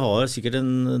det her. Vi har sikkert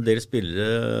en del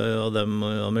spillere av dem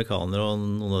amerikanere og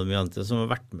noen av dem andre som har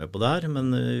vært med på det her, men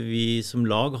vi som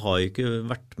lag har jo ikke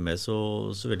vært med så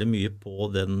veldig mye på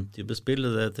den type spill.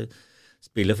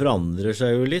 Spillet forandrer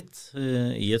seg jo litt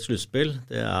i et sluttspill.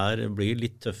 Det blir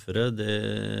litt tøffere, det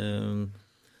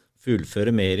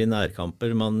fullfører mer i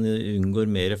nærkamper, man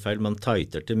unngår mer feil, man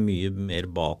tighter til mye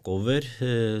mer bakover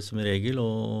som regel,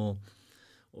 og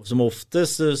som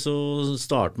oftest så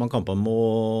starter man kampen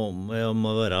med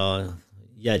å være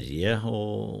gjerrige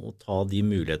og ta de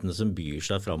mulighetene som byr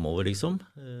seg fremover, liksom,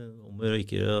 om å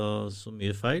ikke gjøre så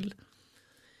mye feil.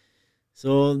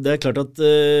 Så det klart at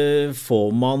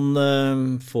får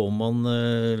man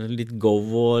litt go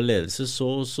og ledelse,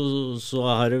 så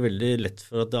det veldig lett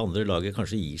for at det andre laget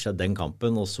kanskje gir seg den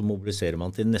kampen, og så mobiliserer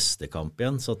man til neste kamp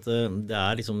igjen. Så at det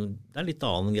en litt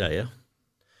annen greie.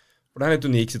 For det en litt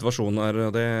unik situasjon her.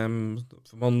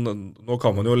 Nå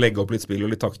kan man jo legge opp litt spill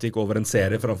og litt taktikk over en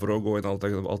serie framfor å gå inn alt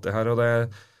det her. Og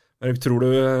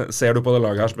ser du på det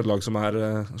laget her som et lag som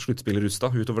sluttspillerrusta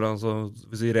utover det, altså,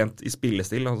 hvis vi rent i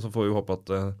spillestil, så får vi håpe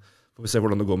at får vi se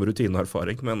hvordan det går med rutine og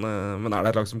erfaring. Men det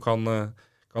et lag som kan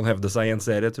hevde seg i en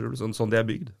serie, tror du, sånn de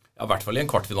bygd? Ja, i hvert fall i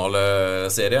en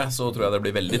kvartfinaleserie, så tror jeg det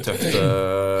blir veldig tøft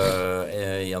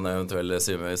i en eventuell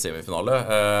semifinale.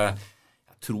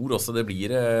 Jeg tror også det blir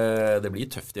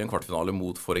tøft i en kvartfinale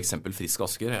mot for eksempel Frisk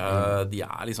Asker. De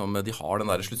har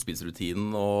den der sluttspillsrutinen,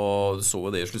 og du så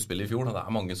jo det i sluttspillet i fjor. Det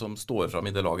mange som står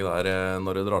frem i det laget der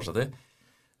når det drar seg til.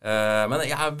 Men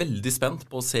jeg veldig spent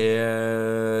på å se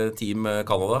Team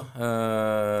Canada.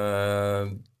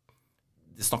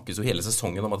 Det snakkes jo hele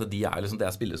sesongen om at de det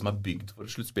spillere som bygd for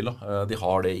sluttspill. De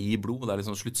har det i blod, det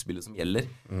sluttspillet som gjelder.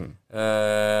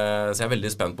 Så jeg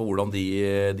veldig spent på hvordan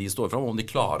de står frem, om de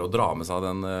klarer å dra med seg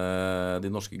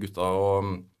de norske gutta.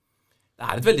 Og det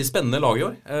et veldig spennende lag i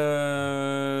år.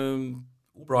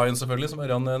 O'Brien selvfølgelig, som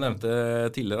Ørjan nevnte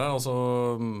tidligere. Altså,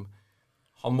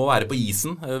 han må være på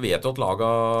isen. Jeg vet jo at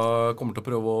laget kommer til å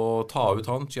prøve å ta ut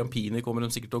han. Ciampini kommer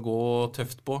de sikkert til å gå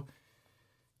tøft på.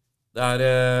 Det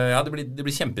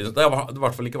blir kjempeinteressant. Det har i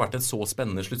hvert fall ikke vært et så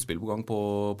spennende sluttspill på gang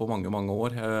på mange, mange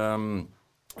år.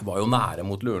 Det var jo nære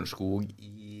mot Lørenskog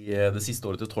i det siste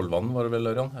året til 12-vann, var det vel,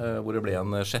 Ørjan, hvor det ble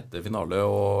en sjette finale,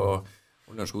 og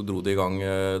Lørenskog dro det i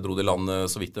land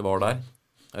så vidt det var der.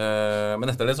 Men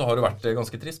etter det så har det vært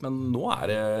ganske trist, men nå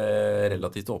det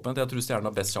relativt åpent. Jeg tror Stjernen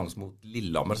har best sjanse mot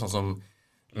Lillehammer, sånn som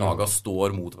laget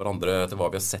står mot hverandre etter hva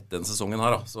vi har sett den sesongen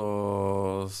her. Da.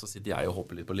 Så sitter jeg og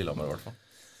håper litt på Lillehammer i hvert fall.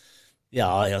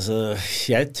 Ja, altså,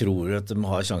 jeg tror at de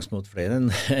har sjanse mot flere enn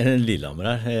Lillehammer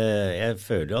her. Jeg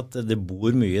føler jo at det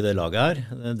bor mye i det laget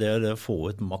her. Det å få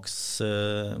ut maks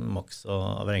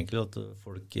av hver enkelt, at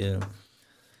folk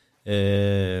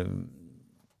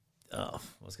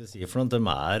hva skal jeg si for noe, de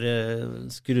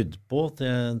skrudd på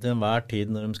til enhver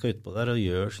tid når de skal ut på der og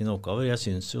gjør sine oppgaver. Jeg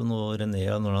synes jo når René,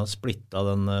 når han har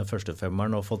splittet den første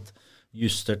femmeren og fått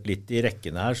justert litt i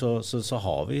rekkene her, så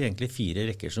har vi egentlig 4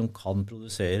 rekker som kan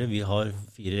produsere. Vi har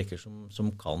 4 rekker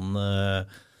som kan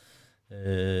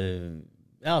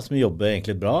som jobber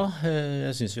egentlig bra.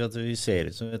 Jeg synes jo at vi ser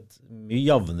ut som et mye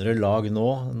javnere lag nå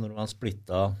når man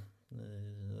splittet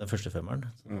den første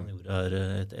femmeren som man gjorde her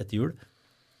etter jul.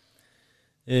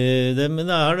 Men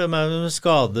det det med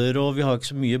skader, og vi har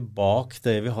ikke så mye bak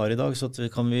det vi har i dag, så at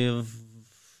kan vi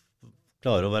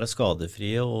klarer å være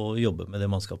skadefrie og jobbe med det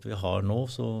mannskapet vi har nå,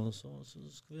 så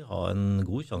skal vi ha en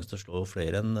god sjanse til å slå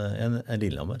flere enn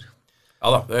Lillehammer. Ja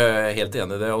da, jeg er helt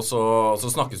enig i det, og så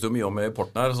snakkes det jo mye om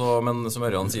importen her, men som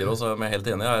Ørjan sier også, jeg er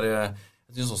helt enig her.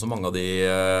 Jeg synes også mange av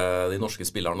de norske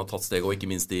spillerne har tatt steg, og ikke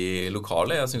minst de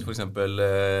lokale. Jeg synes for eksempel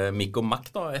Mick og Mac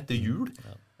da, etter jul,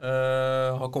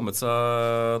 har kommet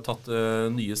seg, tatt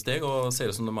nye steg og ser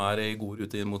ut som de er i god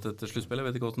rute inn mot et sluttspill. Jeg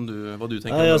vet ikke hva du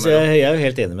tenker. Nei, altså, jeg er jo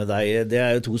helt enig med deg. Det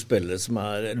er jo to spillere som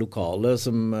er lokale,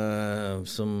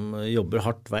 som jobber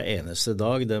hardt hver eneste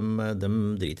dag. De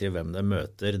driter i hvem de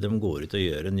møter. De går ut og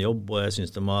gjør en jobb, og jeg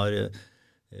synes de har,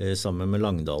 sammen med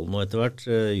Langdalen og etter hvert,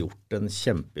 gjort en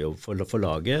kjempejobb for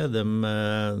laget. De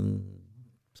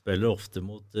spiller ofte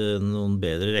mot noen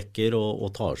bedre rekker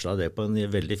og tar seg av det på en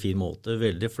veldig fin måte.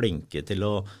 Veldig flinke til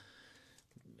å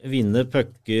vinne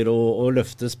pucker og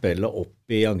løfte spillet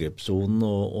opp i angrepszonen.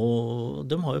 Og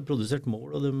de har jo produsert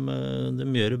mål, og de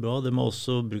gjør det bra. De har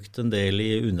også brukt en del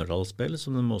i undertallsspill,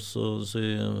 som de også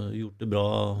gjort det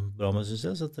bra med, synes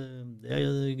jeg. Så det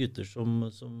er gutter som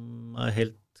er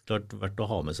helt klart verdt å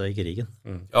ha med seg i krigen.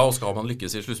 Ja, og skal man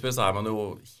lykkes i sluttspill, så er man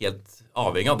jo helt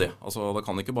avhengig av det. Altså, det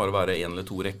kan ikke bare være en eller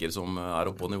to rekker som er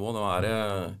oppe på nivå.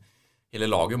 Hele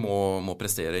laget må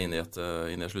prestere inn i et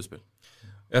sluttspill.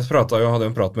 Jeg hadde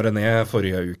en prat med René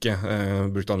forrige uke.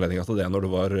 Brukte anledningen til det når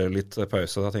det var litt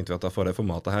pause. Da tenkte vi at da får det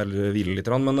formatet her hvile litt.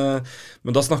 Men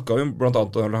da snakket vi blant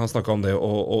annet, han snakket om det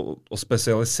å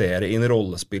spesialisere inn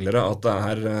rollespillere, at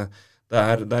det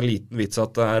er liten vits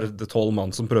at det er 12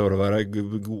 mann som prøver å være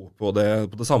gode på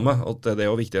det samme. At det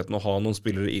er jo viktigheten å ha noen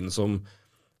spillere inn som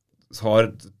har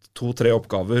 2-3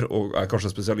 oppgaver og er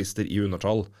kanskje spesialister i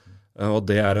undertall. Og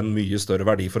det er en mye større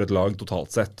verdi for et lag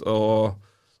totalt sett. Og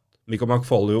Mikko Mack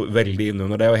faller jo veldig inn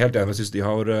under det, og helt enig, jeg synes de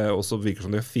har også virker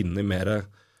som de har finnet mer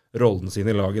rollen sin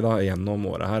i laget da, gjennom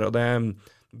året her. Og det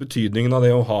betydningen av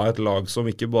det å ha et lag som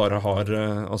ikke bare har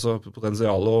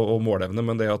potensial og målevne,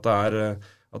 men det at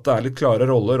det er litt klare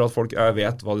roller, at folk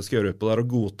vet hva de skal gjøre ut på der,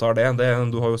 og godtar det.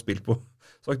 Du har jo spilt på,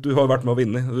 sagt, du har jo vært med å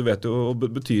vinne. Du vet jo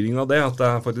betydningen av det, at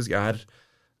det faktisk er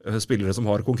spillere som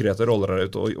har konkrete roller der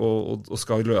ute, og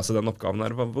skal løse den oppgaven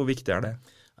der. Hvor viktig er det?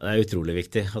 Det er utrolig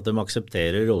viktig at de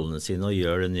aksepterer rollene sine og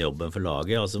gjør den jobben for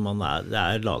laget. Altså det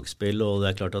er lagspill, og det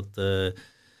er klart at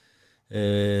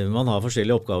man har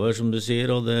forskjellige oppgaver, som du sier,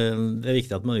 og det er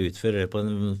viktig at man utfører det på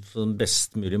en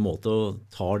best mulig måte og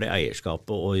tar det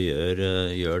eierskapet og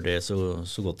gjør det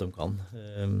så godt de kan.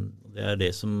 Det er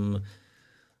det som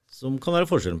kan være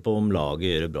forskjellen på om laget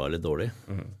gjør det bra eller dårlig.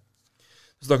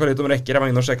 Så snakket litt om rekker. Jeg var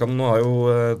inne og sjekket, nå har jo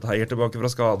Heier tilbake fra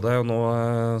skade, og nå,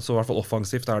 så i hvert fall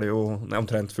offensivt er det jo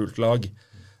omtrent fullt lag.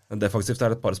 Defensivt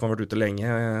er det et par som har vært ute lenge.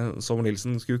 Som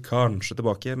Nilsen skulle kanskje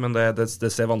tilbake, men det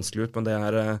ser vanskelig ut, men det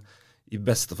er i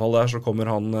beste fall der, så kommer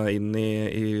han inn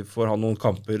får han noen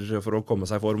kamper for å komme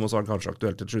seg i form, og så er han kanskje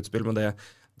aktuelt til et sluttspill, men det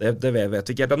vet vi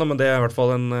ikke helt ennå, men det er i hvert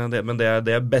fall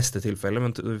det er beste tilfelle,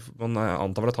 men man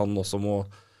antar vel at han også må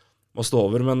stå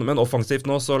over, men offensivt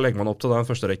nå så legger man opp til den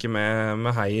første rekke med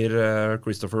Heier,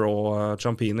 Christopher og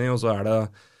Ciampini, og så er det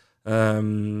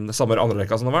samme andre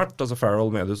rekka som det har vært, altså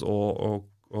Farrell, Medus og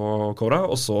Kora,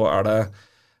 og så er det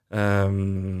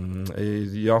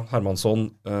Hermansson,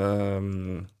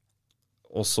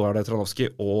 og så er det Tranovski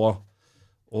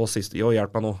og sist,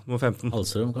 hjelp meg nå, nummer 15.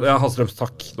 Hallstrøm, kanskje? Ja, Hallstrøm,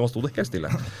 takk. Nå stod det helt stille.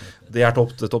 Det er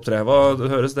topp 3. Hva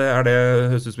høres det?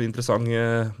 Høres ut som en interessant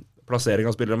plassering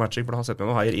av spillere og matching, for da har sett meg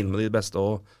noe Heier inn med de beste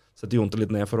og setter Jonte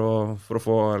litt ned for å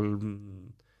få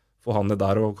han ned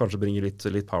der og kanskje bringe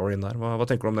litt power inn der. Hva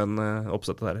tenker du om den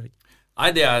oppsettet der, Erik? Nei,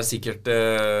 det er sikkert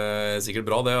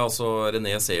bra det. Altså,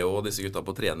 René ser jo disse gutta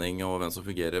på trening og hvem som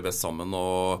fungerer best sammen.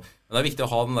 Men det er viktig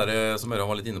å ha den der, som Ørjan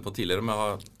var litt inne på tidligere, med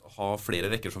å ha flere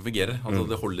rekker som fungerer. Altså,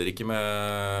 det holder ikke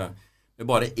med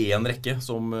bare én rekke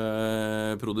som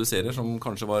produserer, som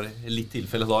kanskje var litt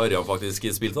tilfelle da Ørjan faktisk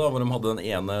spilte, da, hvor de hadde den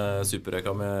ene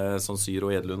superrekka med Sansyr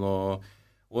og Edlund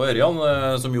og Ørjan,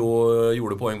 som jo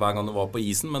gjorde poeng hver gang det var på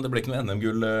isen, men det ble ikke noe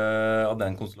NM-gull av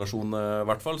den konstellasjonen i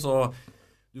hvert fall, så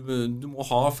du må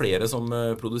ha flere som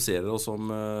produserer og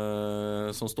som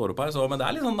står opp her. Men det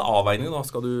er litt sånn avveining da.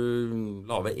 Skal du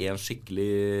lave en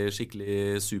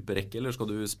skikkelig superrekke, eller skal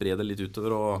du spre det litt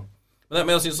utover?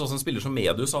 Men jeg synes også en spiller som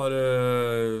Medus har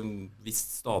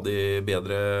vist stadig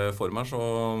bedre form her, så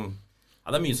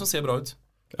det er mye som ser bra ut.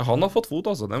 Ja, han har fått fot,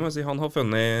 altså. Det må jeg si. Han har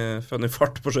funnet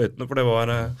fart på skøytene, for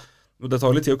det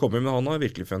tar litt tid å komme inn, men han har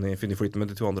virkelig funnet flyten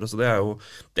med de to andre, så det er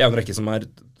en rekke som er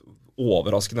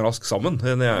overraskende rask sammen.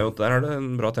 Der er det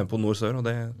en bra tempo nord-sør, og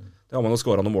det har man jo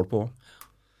skåret noen mål på.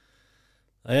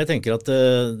 Jeg tenker at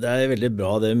det veldig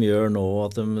bra det de gjør nå,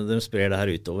 at de sprer det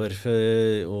her utover.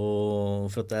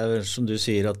 For at det som du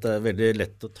sier, at det veldig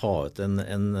lett å ta ut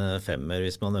en femmer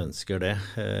hvis man ønsker det.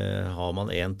 Har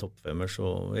man en toppfemmer,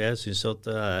 så jeg synes at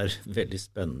det veldig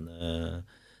spennende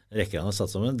rekker han har satt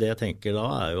sammen. Det jeg tenker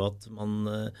da jo at man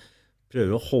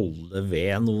prøver å holde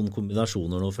ved noen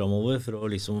kombinasjoner nå fremover, for å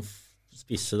liksom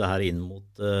spisse det her inn mot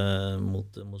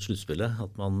sluttspillet.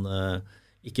 At man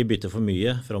ikke bytte for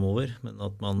mye fremover, men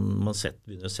at man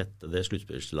begynner å sette det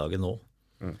sluttspillslaget nå.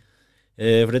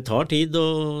 For det tar tid å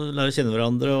lære å kjenne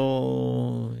hverandre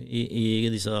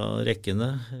i disse rekkene.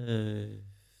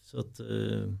 Så at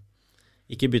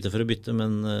ikke bytte for å bytte,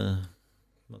 men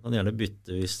man kan gjerne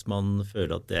bytte hvis man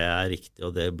føler at det riktig,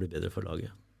 og det blir bedre for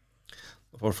laget.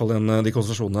 I hvert fall de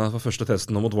konsentrasjonene for første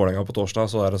testen nå mot Vålerenga på torsdag,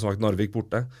 så det som sagt Narvik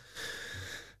borte.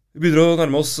 Vi begynner å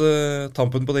nærme oss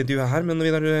tampen på det intervjuet her, men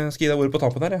vi skal gi deg ordet på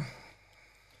tampen her,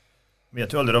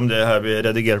 Vet jo aldri om det her blir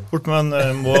redigert bort, men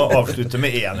må avslutte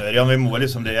med en, Ørjan. Vi må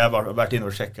liksom det, jeg har vært inne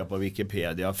og sjekket på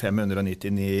Wikipedia,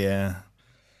 599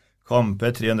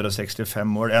 kamper, 365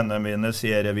 mål, NM-vinner,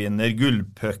 serievinner,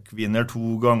 gullpuck-vinner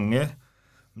 2 ganger.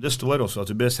 Det står også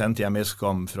at du ble sendt hjem i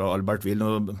skam fra Albertville,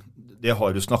 og det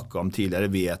har du snakket om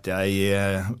tidligere, vet jeg,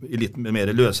 i litt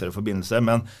mer løsere forbindelse,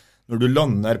 men når du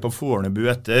lander på Fornebu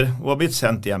etter og har blitt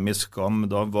sendt hjem i skam,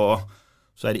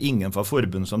 så det ingen fra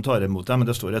forbundet som tar imot deg, men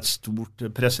det står et stort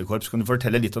pressekorps. Kan du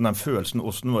fortelle litt om den følelsen?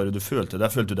 Hvordan var det du følte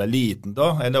deg? Følte du deg liten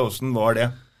da, eller hvordan var det?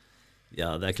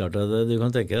 Ja, det klart at du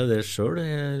kan tenke deg det selv.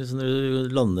 Når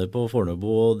du lander på Fornebu,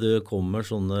 og det kommer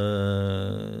sånne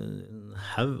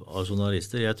haug av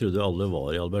journalister. Jeg trodde jo alle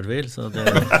var i Albertville, så det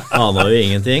aner jo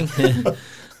ingenting.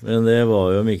 Men det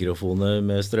var jo mikrofoner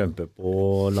med strømpe på,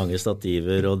 lange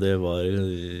stativer, og det var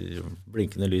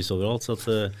blinkende lys overalt. Så at,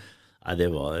 nei, det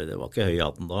var ikke høy i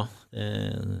hatten da.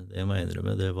 Det må jeg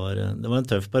innrømme. Det var en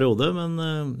tøff periode, men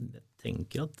jeg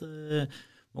tenker at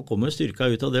man kommer styrka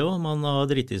ut av det også. Man har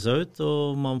drittet seg ut,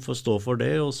 og man får stå for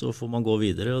det, og så får man gå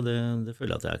videre, og det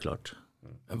føler jeg at det klart.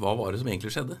 Hva var det som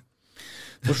egentlig skjedde?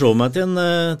 Forstå meg til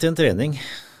en trening.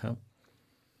 Ja.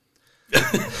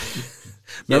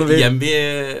 Hjem i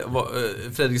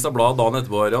Fredrikstad Blad dagen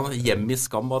etterpå, Ørjan. Hjem i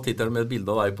skam var tittelen med et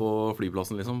bilde av deg på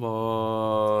flyplassen, liksom.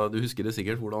 Du husker det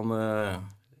sikkert. Hvordan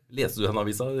leste du den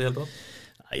avisa i det hele tatt?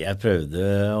 Jeg prøvde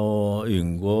å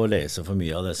unngå å lese for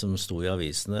mye av det som sto i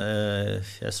avisene.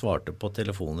 Jeg svarte på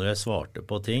telefoner, jeg svarte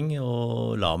på ting,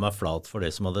 og la meg flat for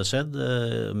det som hadde skjedd.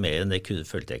 Mer enn det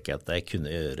følte jeg ikke at jeg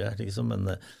kunne gjøre, liksom.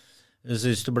 Men jeg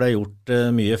synes det ble gjort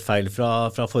mye feil fra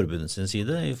forbundet sin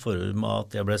side, i form av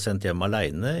at jeg ble sendt hjem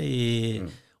alene,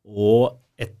 og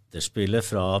etterspillet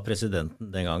fra presidenten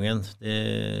den gangen,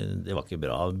 det var ikke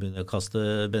bra. Begynne å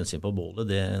kaste bensin på bålet,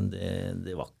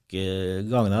 det var ikke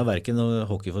gagnet av hverken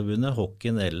Hockeyforbundet,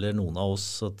 hockeyen eller noen av oss,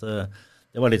 så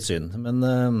det var litt synd. Men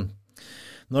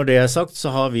når det sagt,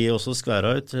 så har vi også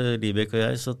skværet ut, Libek og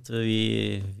jeg, så at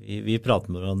vi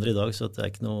prater med hverandre i dag, så at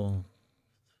det ikke noe.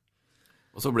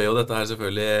 Og så ble jo dette her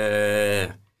selvfølgelig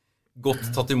godt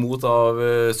tatt imot av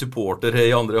supportere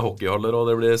i andre hockeyhaller, og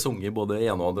det ble sunget både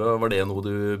ene og andre. Var det noe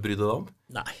du brydde deg om?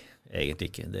 Nei, egentlig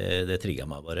ikke. Det trigget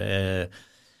meg bare.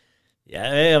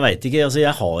 Jeg vet ikke, altså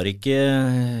jeg har ikke.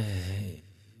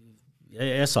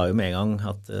 Jeg sa jo med en gang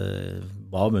at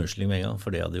ba om unnskyldning med en gang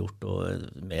for det jeg hadde gjort,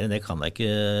 og mer enn det kan jeg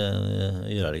ikke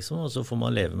gjøre, liksom, og så får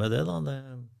man leve med det da.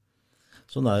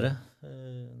 Sånn det.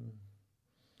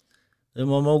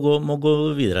 Man må gå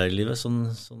videre i livet, sånn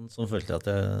følte jeg at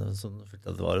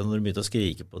det var. Og når du begynte å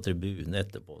skrike på tribunen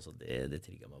etterpå, så det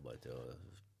trigget meg bare til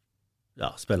å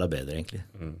spille bedre, egentlig.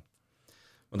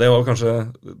 Og det var kanskje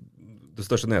det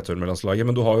største nedturen med landslaget,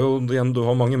 men du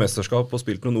har mange mesterskap og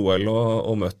spilt noen OL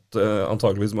og møtt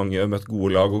antageligvis møtt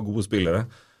gode lag og gode spillere.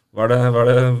 Hva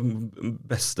er det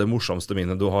beste, morsomste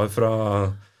minnet du har fra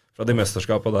de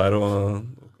mesterskapene der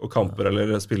og kamper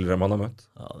eller spillere man har møtt?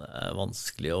 Ja, det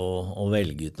vanskelig å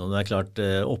velge ut noe. Det klart,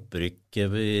 opprykk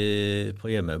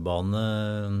på hjemmebane,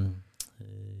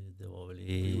 det var vel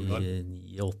i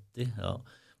 89,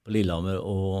 på Lillehammer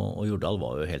og Jordal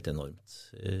var jo helt enormt.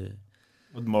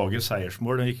 Et magisk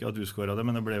seiersmål, ikke at du skåret det,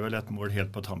 men det ble vel et mål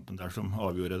helt på tampen der som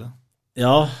avgjorde det.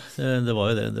 Ja, det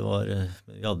var jo det.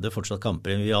 Vi hadde fortsatt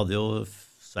kamper. Vi hadde jo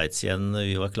Sveits igjen,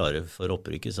 vi var klare for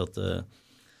opprykket, så at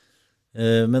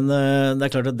men det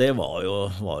klart at det var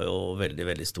jo veldig,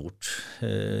 veldig stort.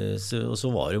 Og så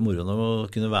var det jo moro å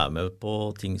kunne være med på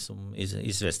ting som i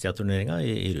Svestia-turneringen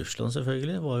i Russland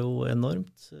selvfølgelig. Det var jo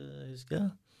enormt, husker jeg.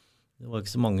 Det var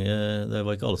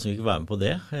ikke alle som fikk være med på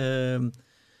det.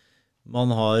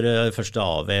 Man har første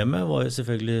AVM var jo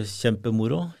selvfølgelig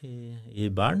kjempemoro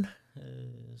i Bern.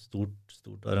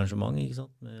 stort arrangement, ikke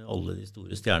sant? Med alle de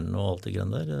store stjernene og alt det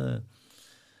greiene der.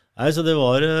 Nei, så det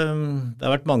har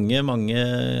vært mange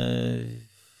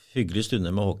hyggelige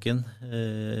stunder med hockeyen.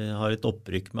 Jeg har et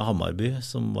opprykk med Hammarby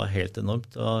som var helt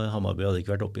enormt. Hammarby hadde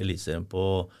ikke vært oppe i elitserien på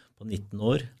 19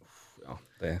 år. Ja,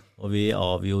 det. Og vi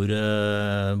avgjorde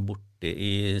borte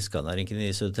i Skannarinken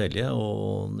i Södertälje,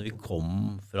 og når vi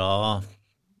kom fra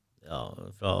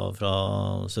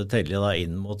Södertälje da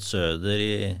inn mot søder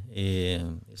i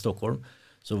Stockholm,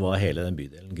 så var hele den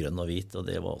bydelen grønn og hvit, og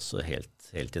det var også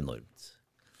helt enormt.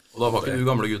 Og da var ikke du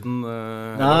gamle gutten?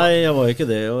 Nei, jeg var ikke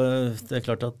det, og det er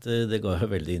klart at det ga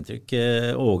veldig inntrykk.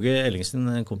 Åge Ellingsen,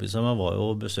 en kompis av meg, var jo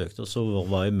besøkt oss, og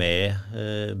var jo med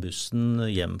bussen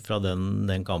hjem fra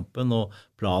den kampen, og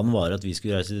planen var at vi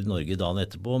skulle reise til Norge dagen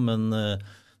etterpå, men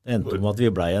det endte om at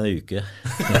vi ble en uke.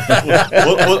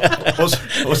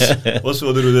 Og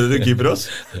så dro dere til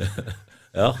Kypros?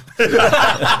 Ja.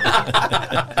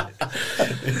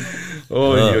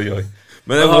 Oi.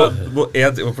 Men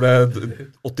for det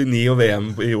 89 og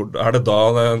VM i jord, det da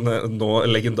den nå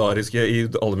legendariske i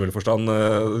alle mulige forstand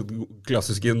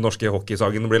klassiske norske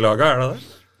hockeysagen blir laget, det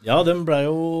det? Ja, den ble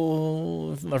jo,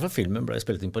 i hvert fall filmen ble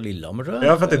spilt inn på Lillehammer, tror jeg.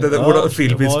 Ja, for jeg tenkte, hvordan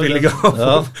filminnspillinga,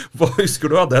 hva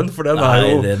husker du av den? For den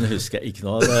Nei, den husker jeg ikke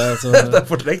noe av. Det er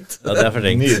fortrengt. Ja, det er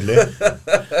fortrengt. Nydelig.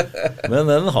 Men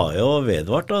den har jo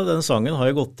vedvart, da. Den sangen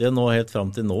har jo gått igjen nå helt frem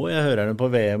til nå. Jeg hører den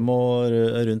på VM og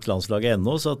rundt landslaget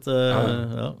ennå, så at,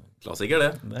 ja. Klassiker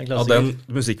det. Ja, den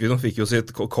musikkvideoen fikk jo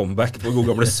sitt comeback på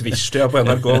god gamle Swish-tida på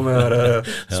NRK med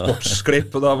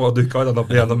sportsklipp, og da var dukket den opp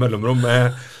igjennom mellomrom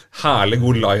med herlig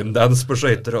god line-dance på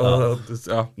skøyter, og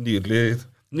ja,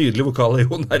 nydelig vokal i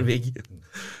Jon Hervig.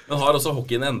 Men har også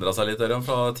hockeyen endret seg litt, Ørjan,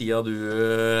 fra tida du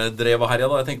drev og herja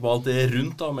da? Jeg tenker på alt det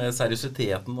rundt da, med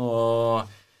seriøsiteten, og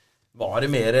var det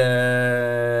mer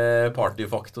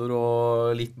partyfaktor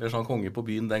og litt mer sånn konge på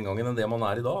byen den gangen enn det man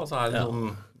i dag? Altså det sånn...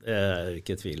 Det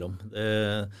ikke tvil om.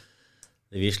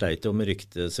 Vi sleit jo med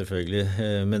ryktet selvfølgelig,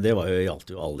 men det var jo gjaldt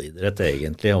jo alle idrett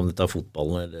egentlig. Om det tar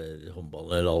fotballen eller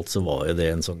håndballen eller alt, så var jo det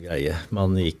en sånn greie.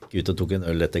 Man gikk ut og tok en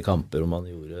øl etter kamper, og man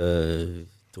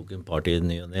tok en party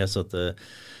ny og ned, så det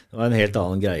var en helt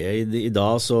annen greie. I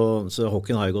dag så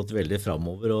hockeyen har jo gått veldig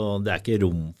fremover, og det ikke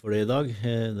rom for det i dag.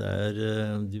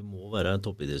 Du må være en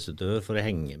toppidrettsutøver for å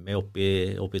henge med opp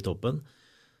i toppen.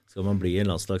 Skal man bli en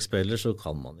landslagsspiller, så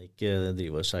kan man ikke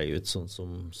drive og skeie ut sånn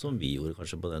som vi gjorde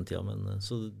kanskje på den tida. Men,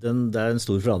 så det en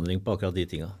stor forandring på akkurat de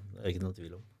tingene. Det ikke noe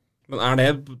tvil om. Men det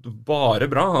bare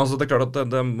bra? Altså det klart at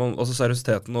altså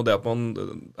seriøsiteten og det at man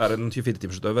en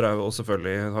 24-timersutøver jo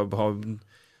selvfølgelig har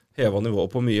hevet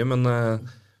nivået på mye, men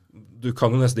du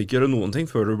kan jo nesten ikke gjøre noen ting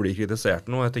før du blir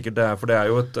kritisert nå. Jeg tenker for det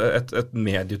jo et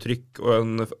medietrykk og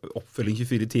en oppfølging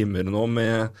 24 timer nå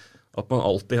med at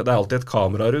det alltid et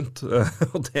kamera rundt,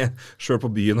 og det, selv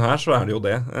på byen her, så det jo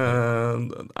det.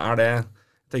 Jeg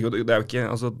tenker, det jo ikke,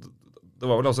 altså, det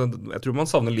var vel altså, jeg tror man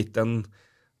savner litt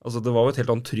altså det var jo et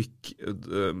helt annet trykk,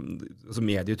 altså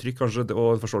medietrykk kanskje,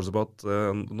 og en forståelse på at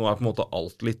nå på en måte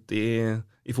alt litt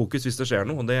i fokus hvis det skjer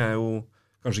noe, og det jo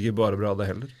kanskje ikke bare bra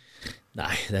det heller.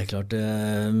 Nei, det klart,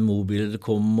 mobiler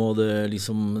kom, og det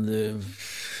liksom... det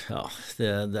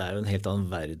jo en helt annen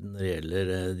verden når det gjelder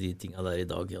de tingene der i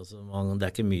dag. Altså, det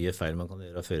ikke mye feil man kan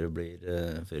gjøre før det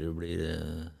blir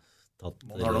tatt.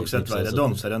 Man har nok sett verre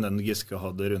danser enn den Giske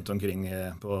hadde rundt omkring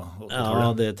på 80-tallet.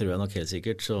 Ja, det tror jeg nok helt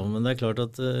sikkert. Så, men det klart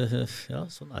at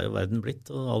sånn jo verden blitt,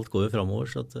 og alt går jo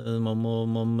fremover, så at man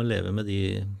må leve med de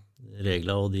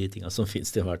reglene og de tingene som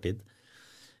finnes til hver tid.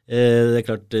 Det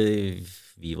klart,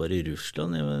 vi var i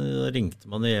Russland, da ringte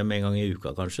man hjem en gang i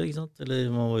uka kanskje, ikke sant? Eller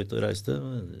man var ute og reiste.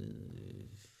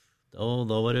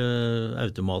 Da var det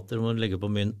automater, man legger på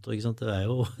mynt, ikke sant? Det var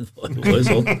jo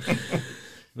sånn.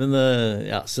 Men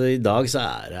så i dag så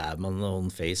man on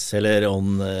face, eller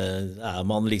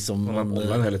man liksom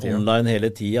online hele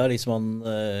tiden, liksom man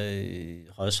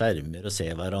har skjermer og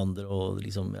ser hverandre, og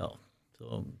liksom,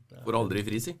 Så, får aldri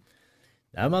fri, si?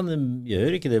 Nei, man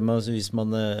gjør ikke det hvis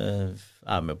man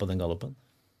med på den galoppen.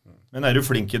 Men du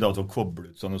flink i dag til å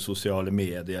koble ut sånne sosiale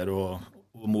medier og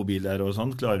mobiler og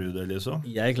sånn? Klarer du det liksom?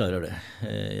 Jeg klarer det.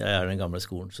 Jeg den gamle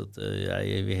skolen, så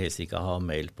jeg vil helst ikke ha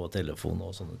mail på telefon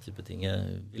og sånne type ting.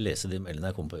 Jeg vil lese de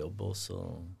mailene jeg kommer på jobb også.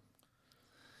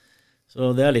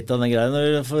 Så det litt av den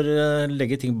greien. For å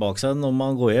legge ting bak seg når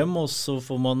man går hjem, og så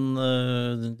får man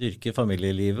dyrke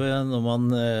familielivet når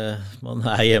man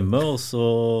hjemme, og så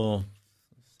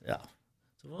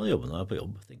må man jobbe når man på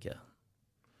jobb, tenker jeg.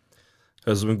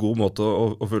 Det som en god måte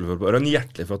å fullføre på. Ørjan,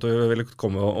 hjertelig for at du ville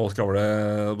komme og skravle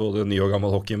både ny og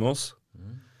gammel hockey med oss.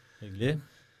 Hyggelig.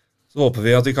 Så håper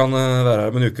vi at vi kan være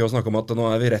her om en uke og snakke om at nå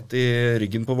vi rett i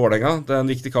ryggen på Vålerenga. Det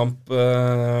en viktig kamp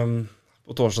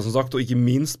på torsdag, som sagt, og ikke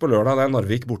minst på lørdag. Det er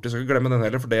Narvik borte, skal ikke glemme den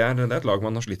heller, for det er et lag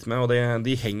man har slitt med, og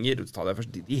de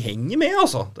henger med,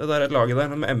 altså. Det der et laget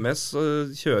der, med MS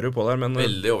kjører jo på der, men...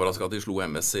 Veldig overrasket at de slo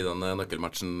MS i den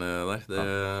nøkkelmatchen der.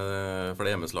 For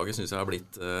det MS-laget synes jeg har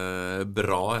blitt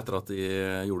bra etter at de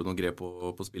gjorde noen grep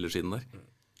på spillersiden der.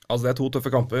 Altså, det er 2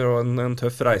 tøffe kamper og en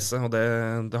tøff reise, og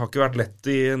det har ikke vært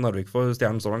lett i Narvik for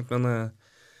Stjernen så langt, men...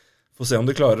 Får se om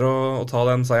de klarer å ta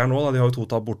den seieren nå, da. De har jo 2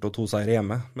 tap borte og 2 seire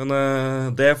hjemme. Men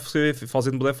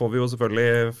fasiten på det får vi jo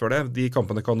selvfølgelig før det. De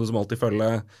kampene kan du som alltid følge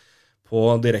på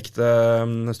direkte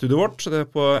studiet vårt, det er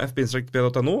på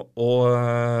fb-p.no, og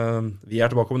vi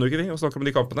er tilbake om en uke, og snakker om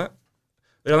de kampene.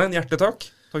 En hjertelig takk.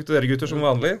 Takk til dere gutter som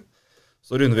vanlig.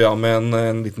 Så runder vi av med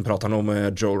en liten prat her nå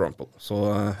med Joel Rumpel. Så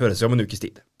høres vi om en ukes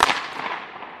tid.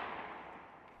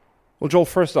 Well, Joel,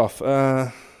 first off...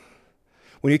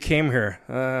 When you came here,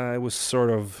 it was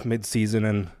sort of mid-season,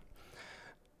 and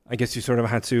I guess you sort of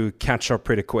had to catch up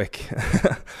pretty quick.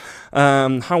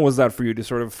 How was that for you to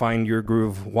sort of find your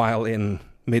groove while in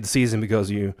mid-season?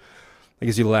 Because I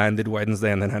guess you landed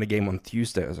Wednesday and then had a game on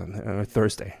Tuesday or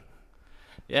Thursday.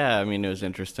 Yeah, I mean, it was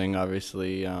interesting.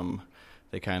 Obviously,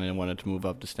 they kind of wanted to move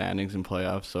up the standings in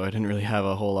playoffs, so I didn't really have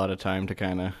a whole lot of time to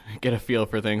kind of get a feel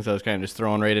for things. I was kind of just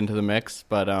thrown right into the mix,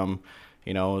 but...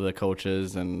 you know, the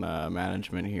coaches and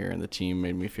management here and the team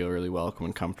made me feel really welcome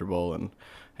and comfortable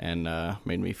and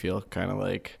made me feel kind of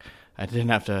like I didn't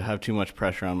have to have too much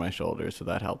pressure on my shoulders, so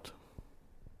that helped.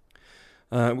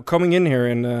 Coming in here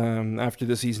and after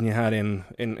the season you had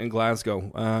in Glasgow,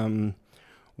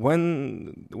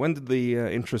 when did the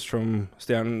interest from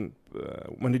Stjernen,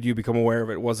 when did you become aware of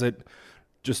it? Was it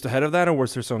just ahead of that, or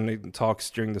was there some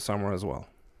talks during the summer as well?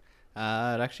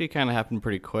 It actually kind of happened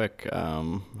pretty quick.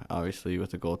 Obviously,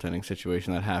 with the goaltending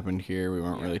situation that happened here, we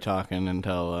weren't really talking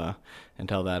until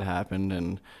that happened.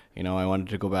 And you know, I wanted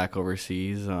to go back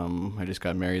overseas. I just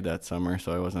got married that summer,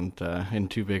 so I wasn't in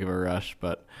too big of a rush.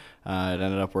 But it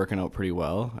ended up working out pretty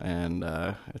well, and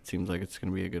it seems like it's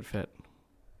going to be a good fit.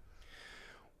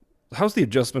 How's the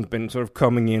adjustment been sort of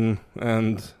coming in,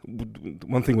 and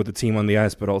one thing with the team on the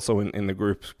ice, but also in the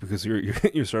group, because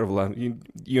you're sort of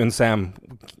you and Sam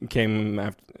came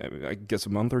after, I guess, a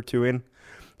month or 2 in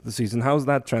the season. How's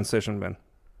that transition been?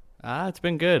 It's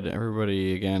been good.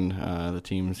 Everybody, again, the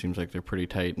team seems like they're pretty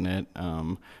tight-knit.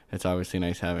 It's obviously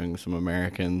nice having some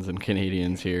Americans and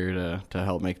Canadians here to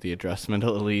help make the adjustment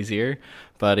a little easier.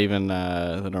 But even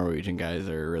the Norwegian guys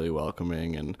are really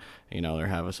welcoming, and you know, they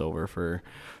have us over for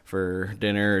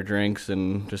dinner or drinks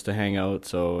and just to hang out.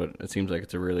 So it seems like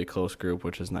it's a really close group,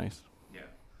 which is nice. Yeah.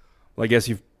 Well, I guess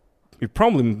you've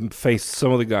probably faced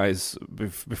some of the guys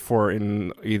before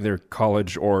in either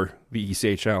college or the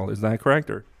ECHL. Is that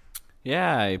correct, or?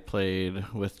 Yeah, I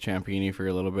played with Champini for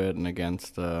a little bit and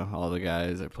against all the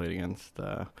guys. I played against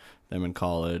them in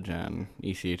college and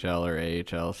ECHL or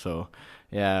AHL. So,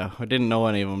 yeah, I didn't know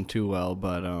any of them too well,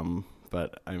 but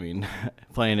I mean,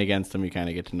 playing against them, you kind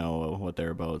of get to know what they're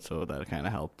about, so that kind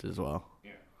of helped as well.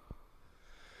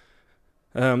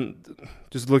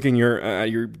 Just looking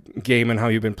at your game and how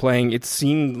you've been playing, it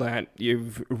seemed that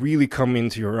you've really come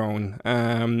into your own,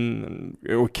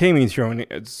 or came into your own,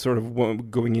 sort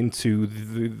of going into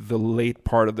the late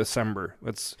part of December.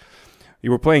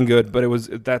 You were playing good, but it was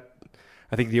that,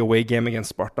 I think the away game against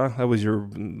Sparta, that was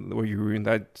where you were in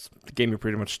that game you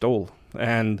pretty much stole.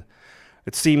 And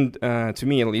it seemed, to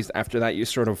me at least, after that you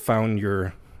sort of found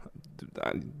you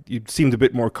seemed a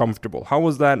bit more comfortable. How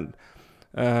was that?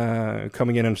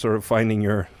 Coming in and sort of finding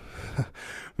your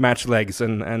match legs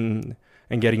and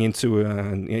getting into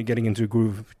a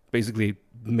groove basically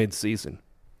mid-season.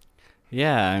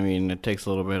 Yeah, I mean, it takes a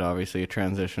little bit, obviously, a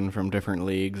transition from different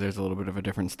leagues. There's a little bit of a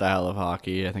different style of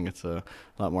hockey. I think it's a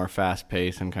lot more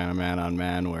fast-paced and kind of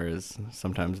man-on-man, whereas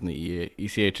sometimes in the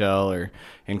ECHL or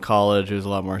in college, it was a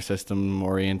lot more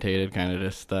system-orientated, kind of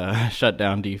just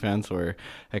shut-down defense, where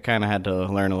I kind of had to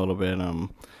learn a little bit.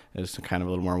 It's kind of a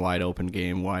little more wide-open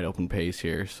game, wide-open pace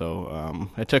here.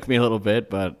 So it took me a little bit,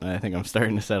 but I think I'm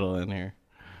starting to settle in here.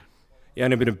 Yeah,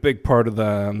 and you've been a big part of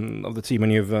the team,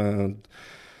 and you've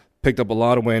picked up a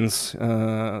lot of wins.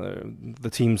 The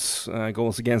team's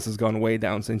goals against has gone way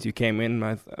down since you came in.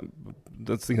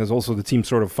 That's because also the team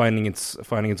sort of finding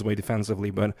its way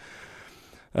defensively. But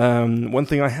one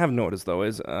thing I have noticed though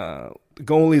is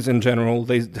goalies in general,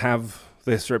 they have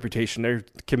this reputation.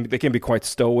 They can be quite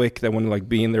stoic. They want to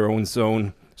be in their own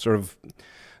zone, sort of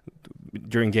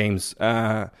during games.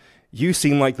 You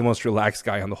seem like the most relaxed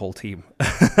guy on the whole team.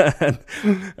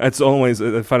 It's always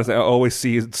I always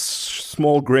see a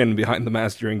small grin behind the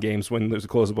mask during games when there's a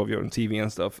close-up of you on TV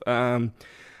and stuff.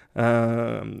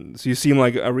 So you seem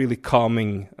like a really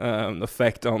calming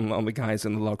effect on the guys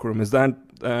in the locker room. Is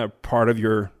that part of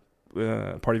your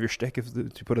shtick,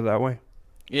 to put it that way?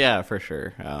 Yeah, for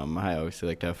sure. I obviously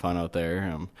like to have fun out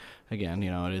there. Again,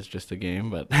 it is just a game,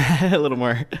 but a little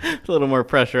more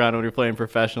pressure on when you're playing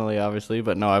professionally, obviously.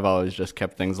 But no, I've always just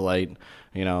kept things light.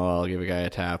 I'll give a guy a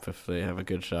tap if they have a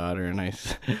good shot or a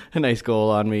nice goal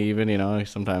on me. Even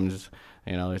sometimes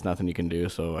there's nothing you can do,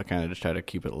 so I kind of just try to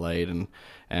keep it light and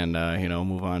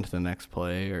move on to the next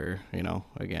play. Or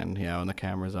again, when the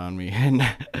camera's on me and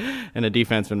a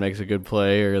defenseman makes a good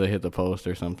play or they hit the post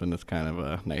or something, it's kind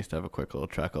of nice to have a quick little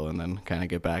chuckle and then kind of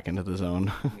get back into the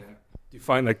zone. Do you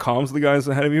find that calms the guys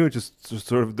ahead of you? Just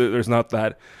sort of, there's not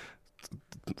that,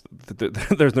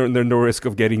 there's no risk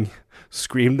of getting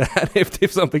screamed at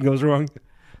if something goes wrong?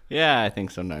 Yeah, I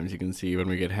think sometimes you can see when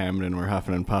we get hammed and we're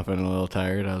huffing and puffing and a little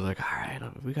tired. I was like, all right,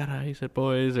 we got to ice it,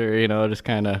 boys, or just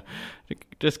kind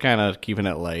of keeping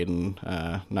it light and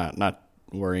not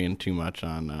worrying too much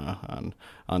on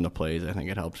the plays. I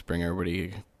think it helps bring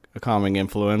everybody a calming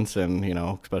influence, and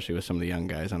especially with some of the young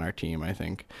guys on our team, I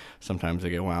think sometimes they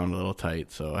get wound a little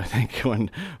tight. So I think when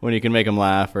you can make them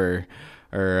laugh or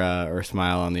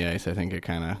smile on the ice, I think it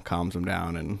kind of calms them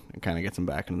down and it kind of gets them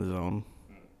back into the zone.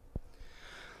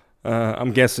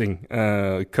 I'm guessing,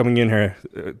 coming in here,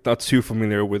 not too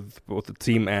familiar with both the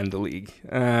team and the league.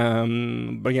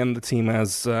 But again, the team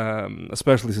has,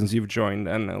 especially since you've joined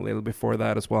and a little before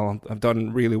that as well, have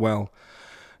done really well.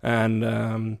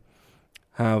 And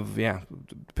have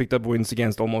picked up wins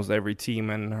against almost every team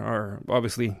and are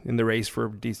obviously in the race for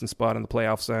a decent spot in the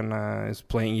playoffs and is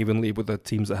playing evenly with the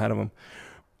teams ahead of them.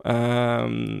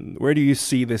 Where do you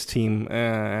see this team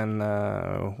and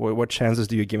what chances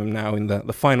do you give them now in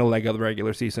the final leg of the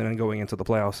regular season and going into the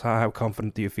playoffs? How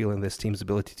confident do you feel in this team's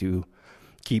ability to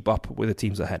keep up with the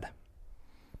teams ahead?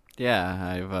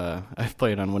 Yeah, I've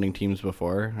played on winning teams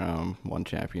before, won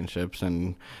championships,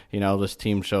 and this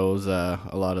team shows a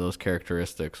lot of those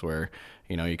characteristics where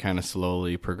you kind of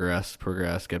slowly progress,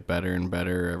 get better and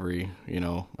better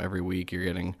every week. You're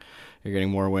getting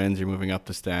more wins. You're moving up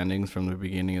the standings from the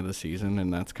beginning of the season,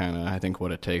 and that's kind of I think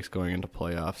what it takes going into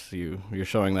playoffs. You're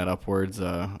showing that upwards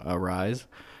a rise,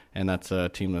 and that's a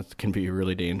team that can be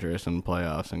really dangerous in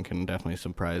playoffs and can definitely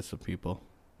surprise some people.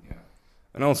 Yeah,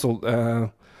 and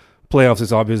also. Playoffs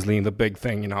is obviously the big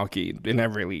thing in hockey in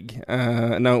every league.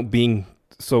 Now being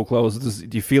so close,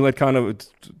 do you feel like kind of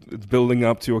it's building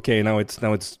up to now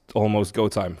it's almost go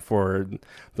time for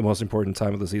the most important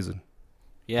time of the season?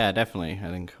 Yeah, definitely.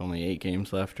 I think only 8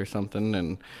 games left or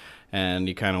something, and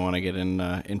you kind of want to get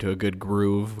into a good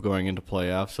groove going into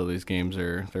playoffs. So these games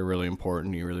they're really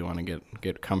important. You really want to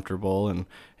get comfortable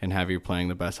and have you playing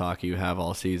the best hockey you have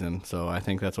all season. So I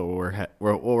think that's what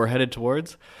we're headed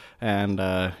towards. And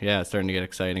it's starting to get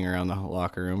exciting around the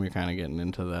locker room. You're kind of getting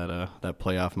into that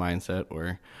playoff mindset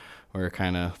where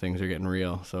kind of things are getting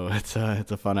real. So it's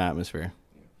a fun atmosphere.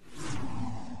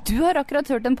 Du har akkurat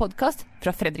hørt en podcast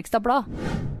fra Fredrikstad Blad.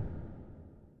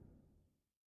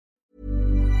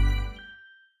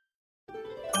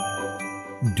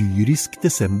 Dyrisk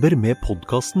desember med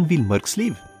podcasten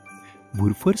Villmarksliv.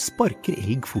 Hvorfor sparker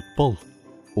elg fotball?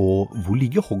 Og hvor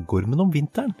ligger hoggormen om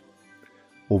vinteren?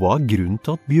 Og hva grunnen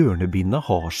til at bjørnebinna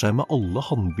har seg med alle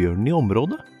hannbjørnene I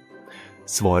området?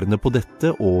 Svarene på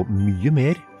dette og mye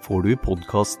mer får du I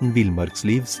podcasten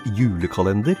Villmarkslivs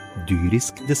julekalender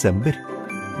Dyrisk desember,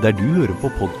 der du hører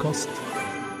på podcast.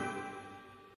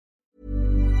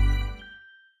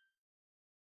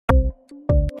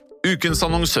 Ukens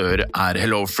annonsør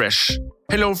HelloFresh.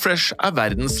 HelloFresh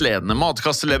verdens ledende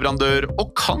matkasseleverandør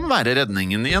og kan være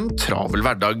redningen I en travel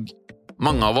hverdag.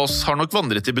 Mange av oss har nok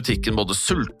vandret I butikken både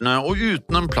sultne og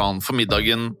uten en plan for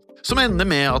middagen, som ender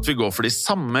med at vi går for de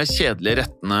samme kjedelige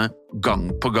rettene gang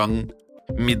på gang.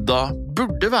 Middag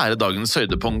burde være dagens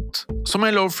høydepunkt. Som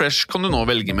HelloFresh kan du nå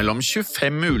velge mellom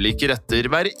 25 ulike retter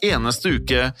hver eneste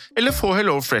uke, eller få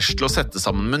HelloFresh til å sette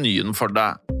sammen menyen for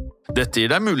deg. Dette gir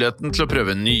deg muligheten til å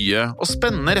prøve nye og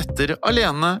spennende retter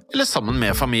alene eller sammen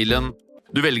med familien.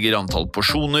 Du velger antall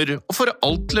porsjoner og får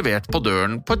alt levert på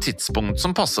døren på et tidspunkt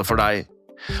som passer for deg.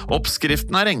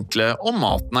 Oppskriftene enkle og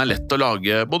maten lett å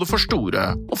lage både for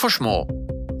store og for små.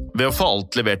 Ved å få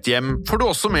alt levert hjem får du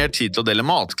også mer tid til å dele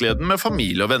matgleden med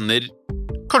familie og venner.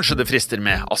 Kanskje det frister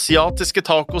med asiatiske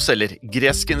tacos eller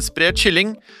gresk-inspirert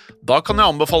kylling? Da kan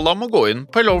jeg anbefale deg om å gå inn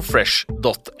på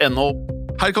hellofresh.no.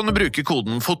 Her kan du bruke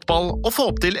koden fotball og få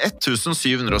opp til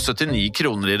 1779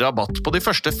 kroner I rabatt på de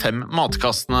første 5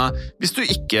 matkastene hvis du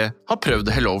ikke har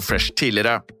prøvd HelloFresh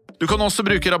tidligere. Du kan også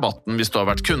bruke rabatten hvis du har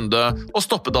vært kunde og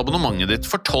stoppet abonnementet ditt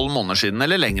for 12 måneder siden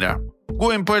eller lengre. Gå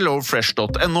inn på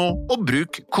hellofresh.no og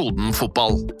bruk koden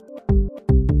fotball.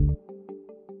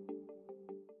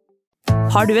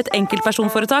 Har du et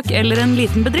enkeltpersonforetak eller en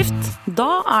liten bedrift?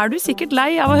 Da du sikkert lei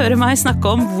av å høre meg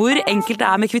snakke om hvor enkelt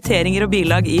det med kvitteringer og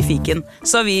bilag i Fiken.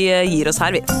 Så vi gir oss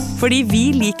her, vi. Fordi vi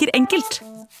liker enkelt.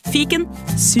 Fiken,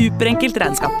 superenkelt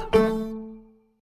regnskap.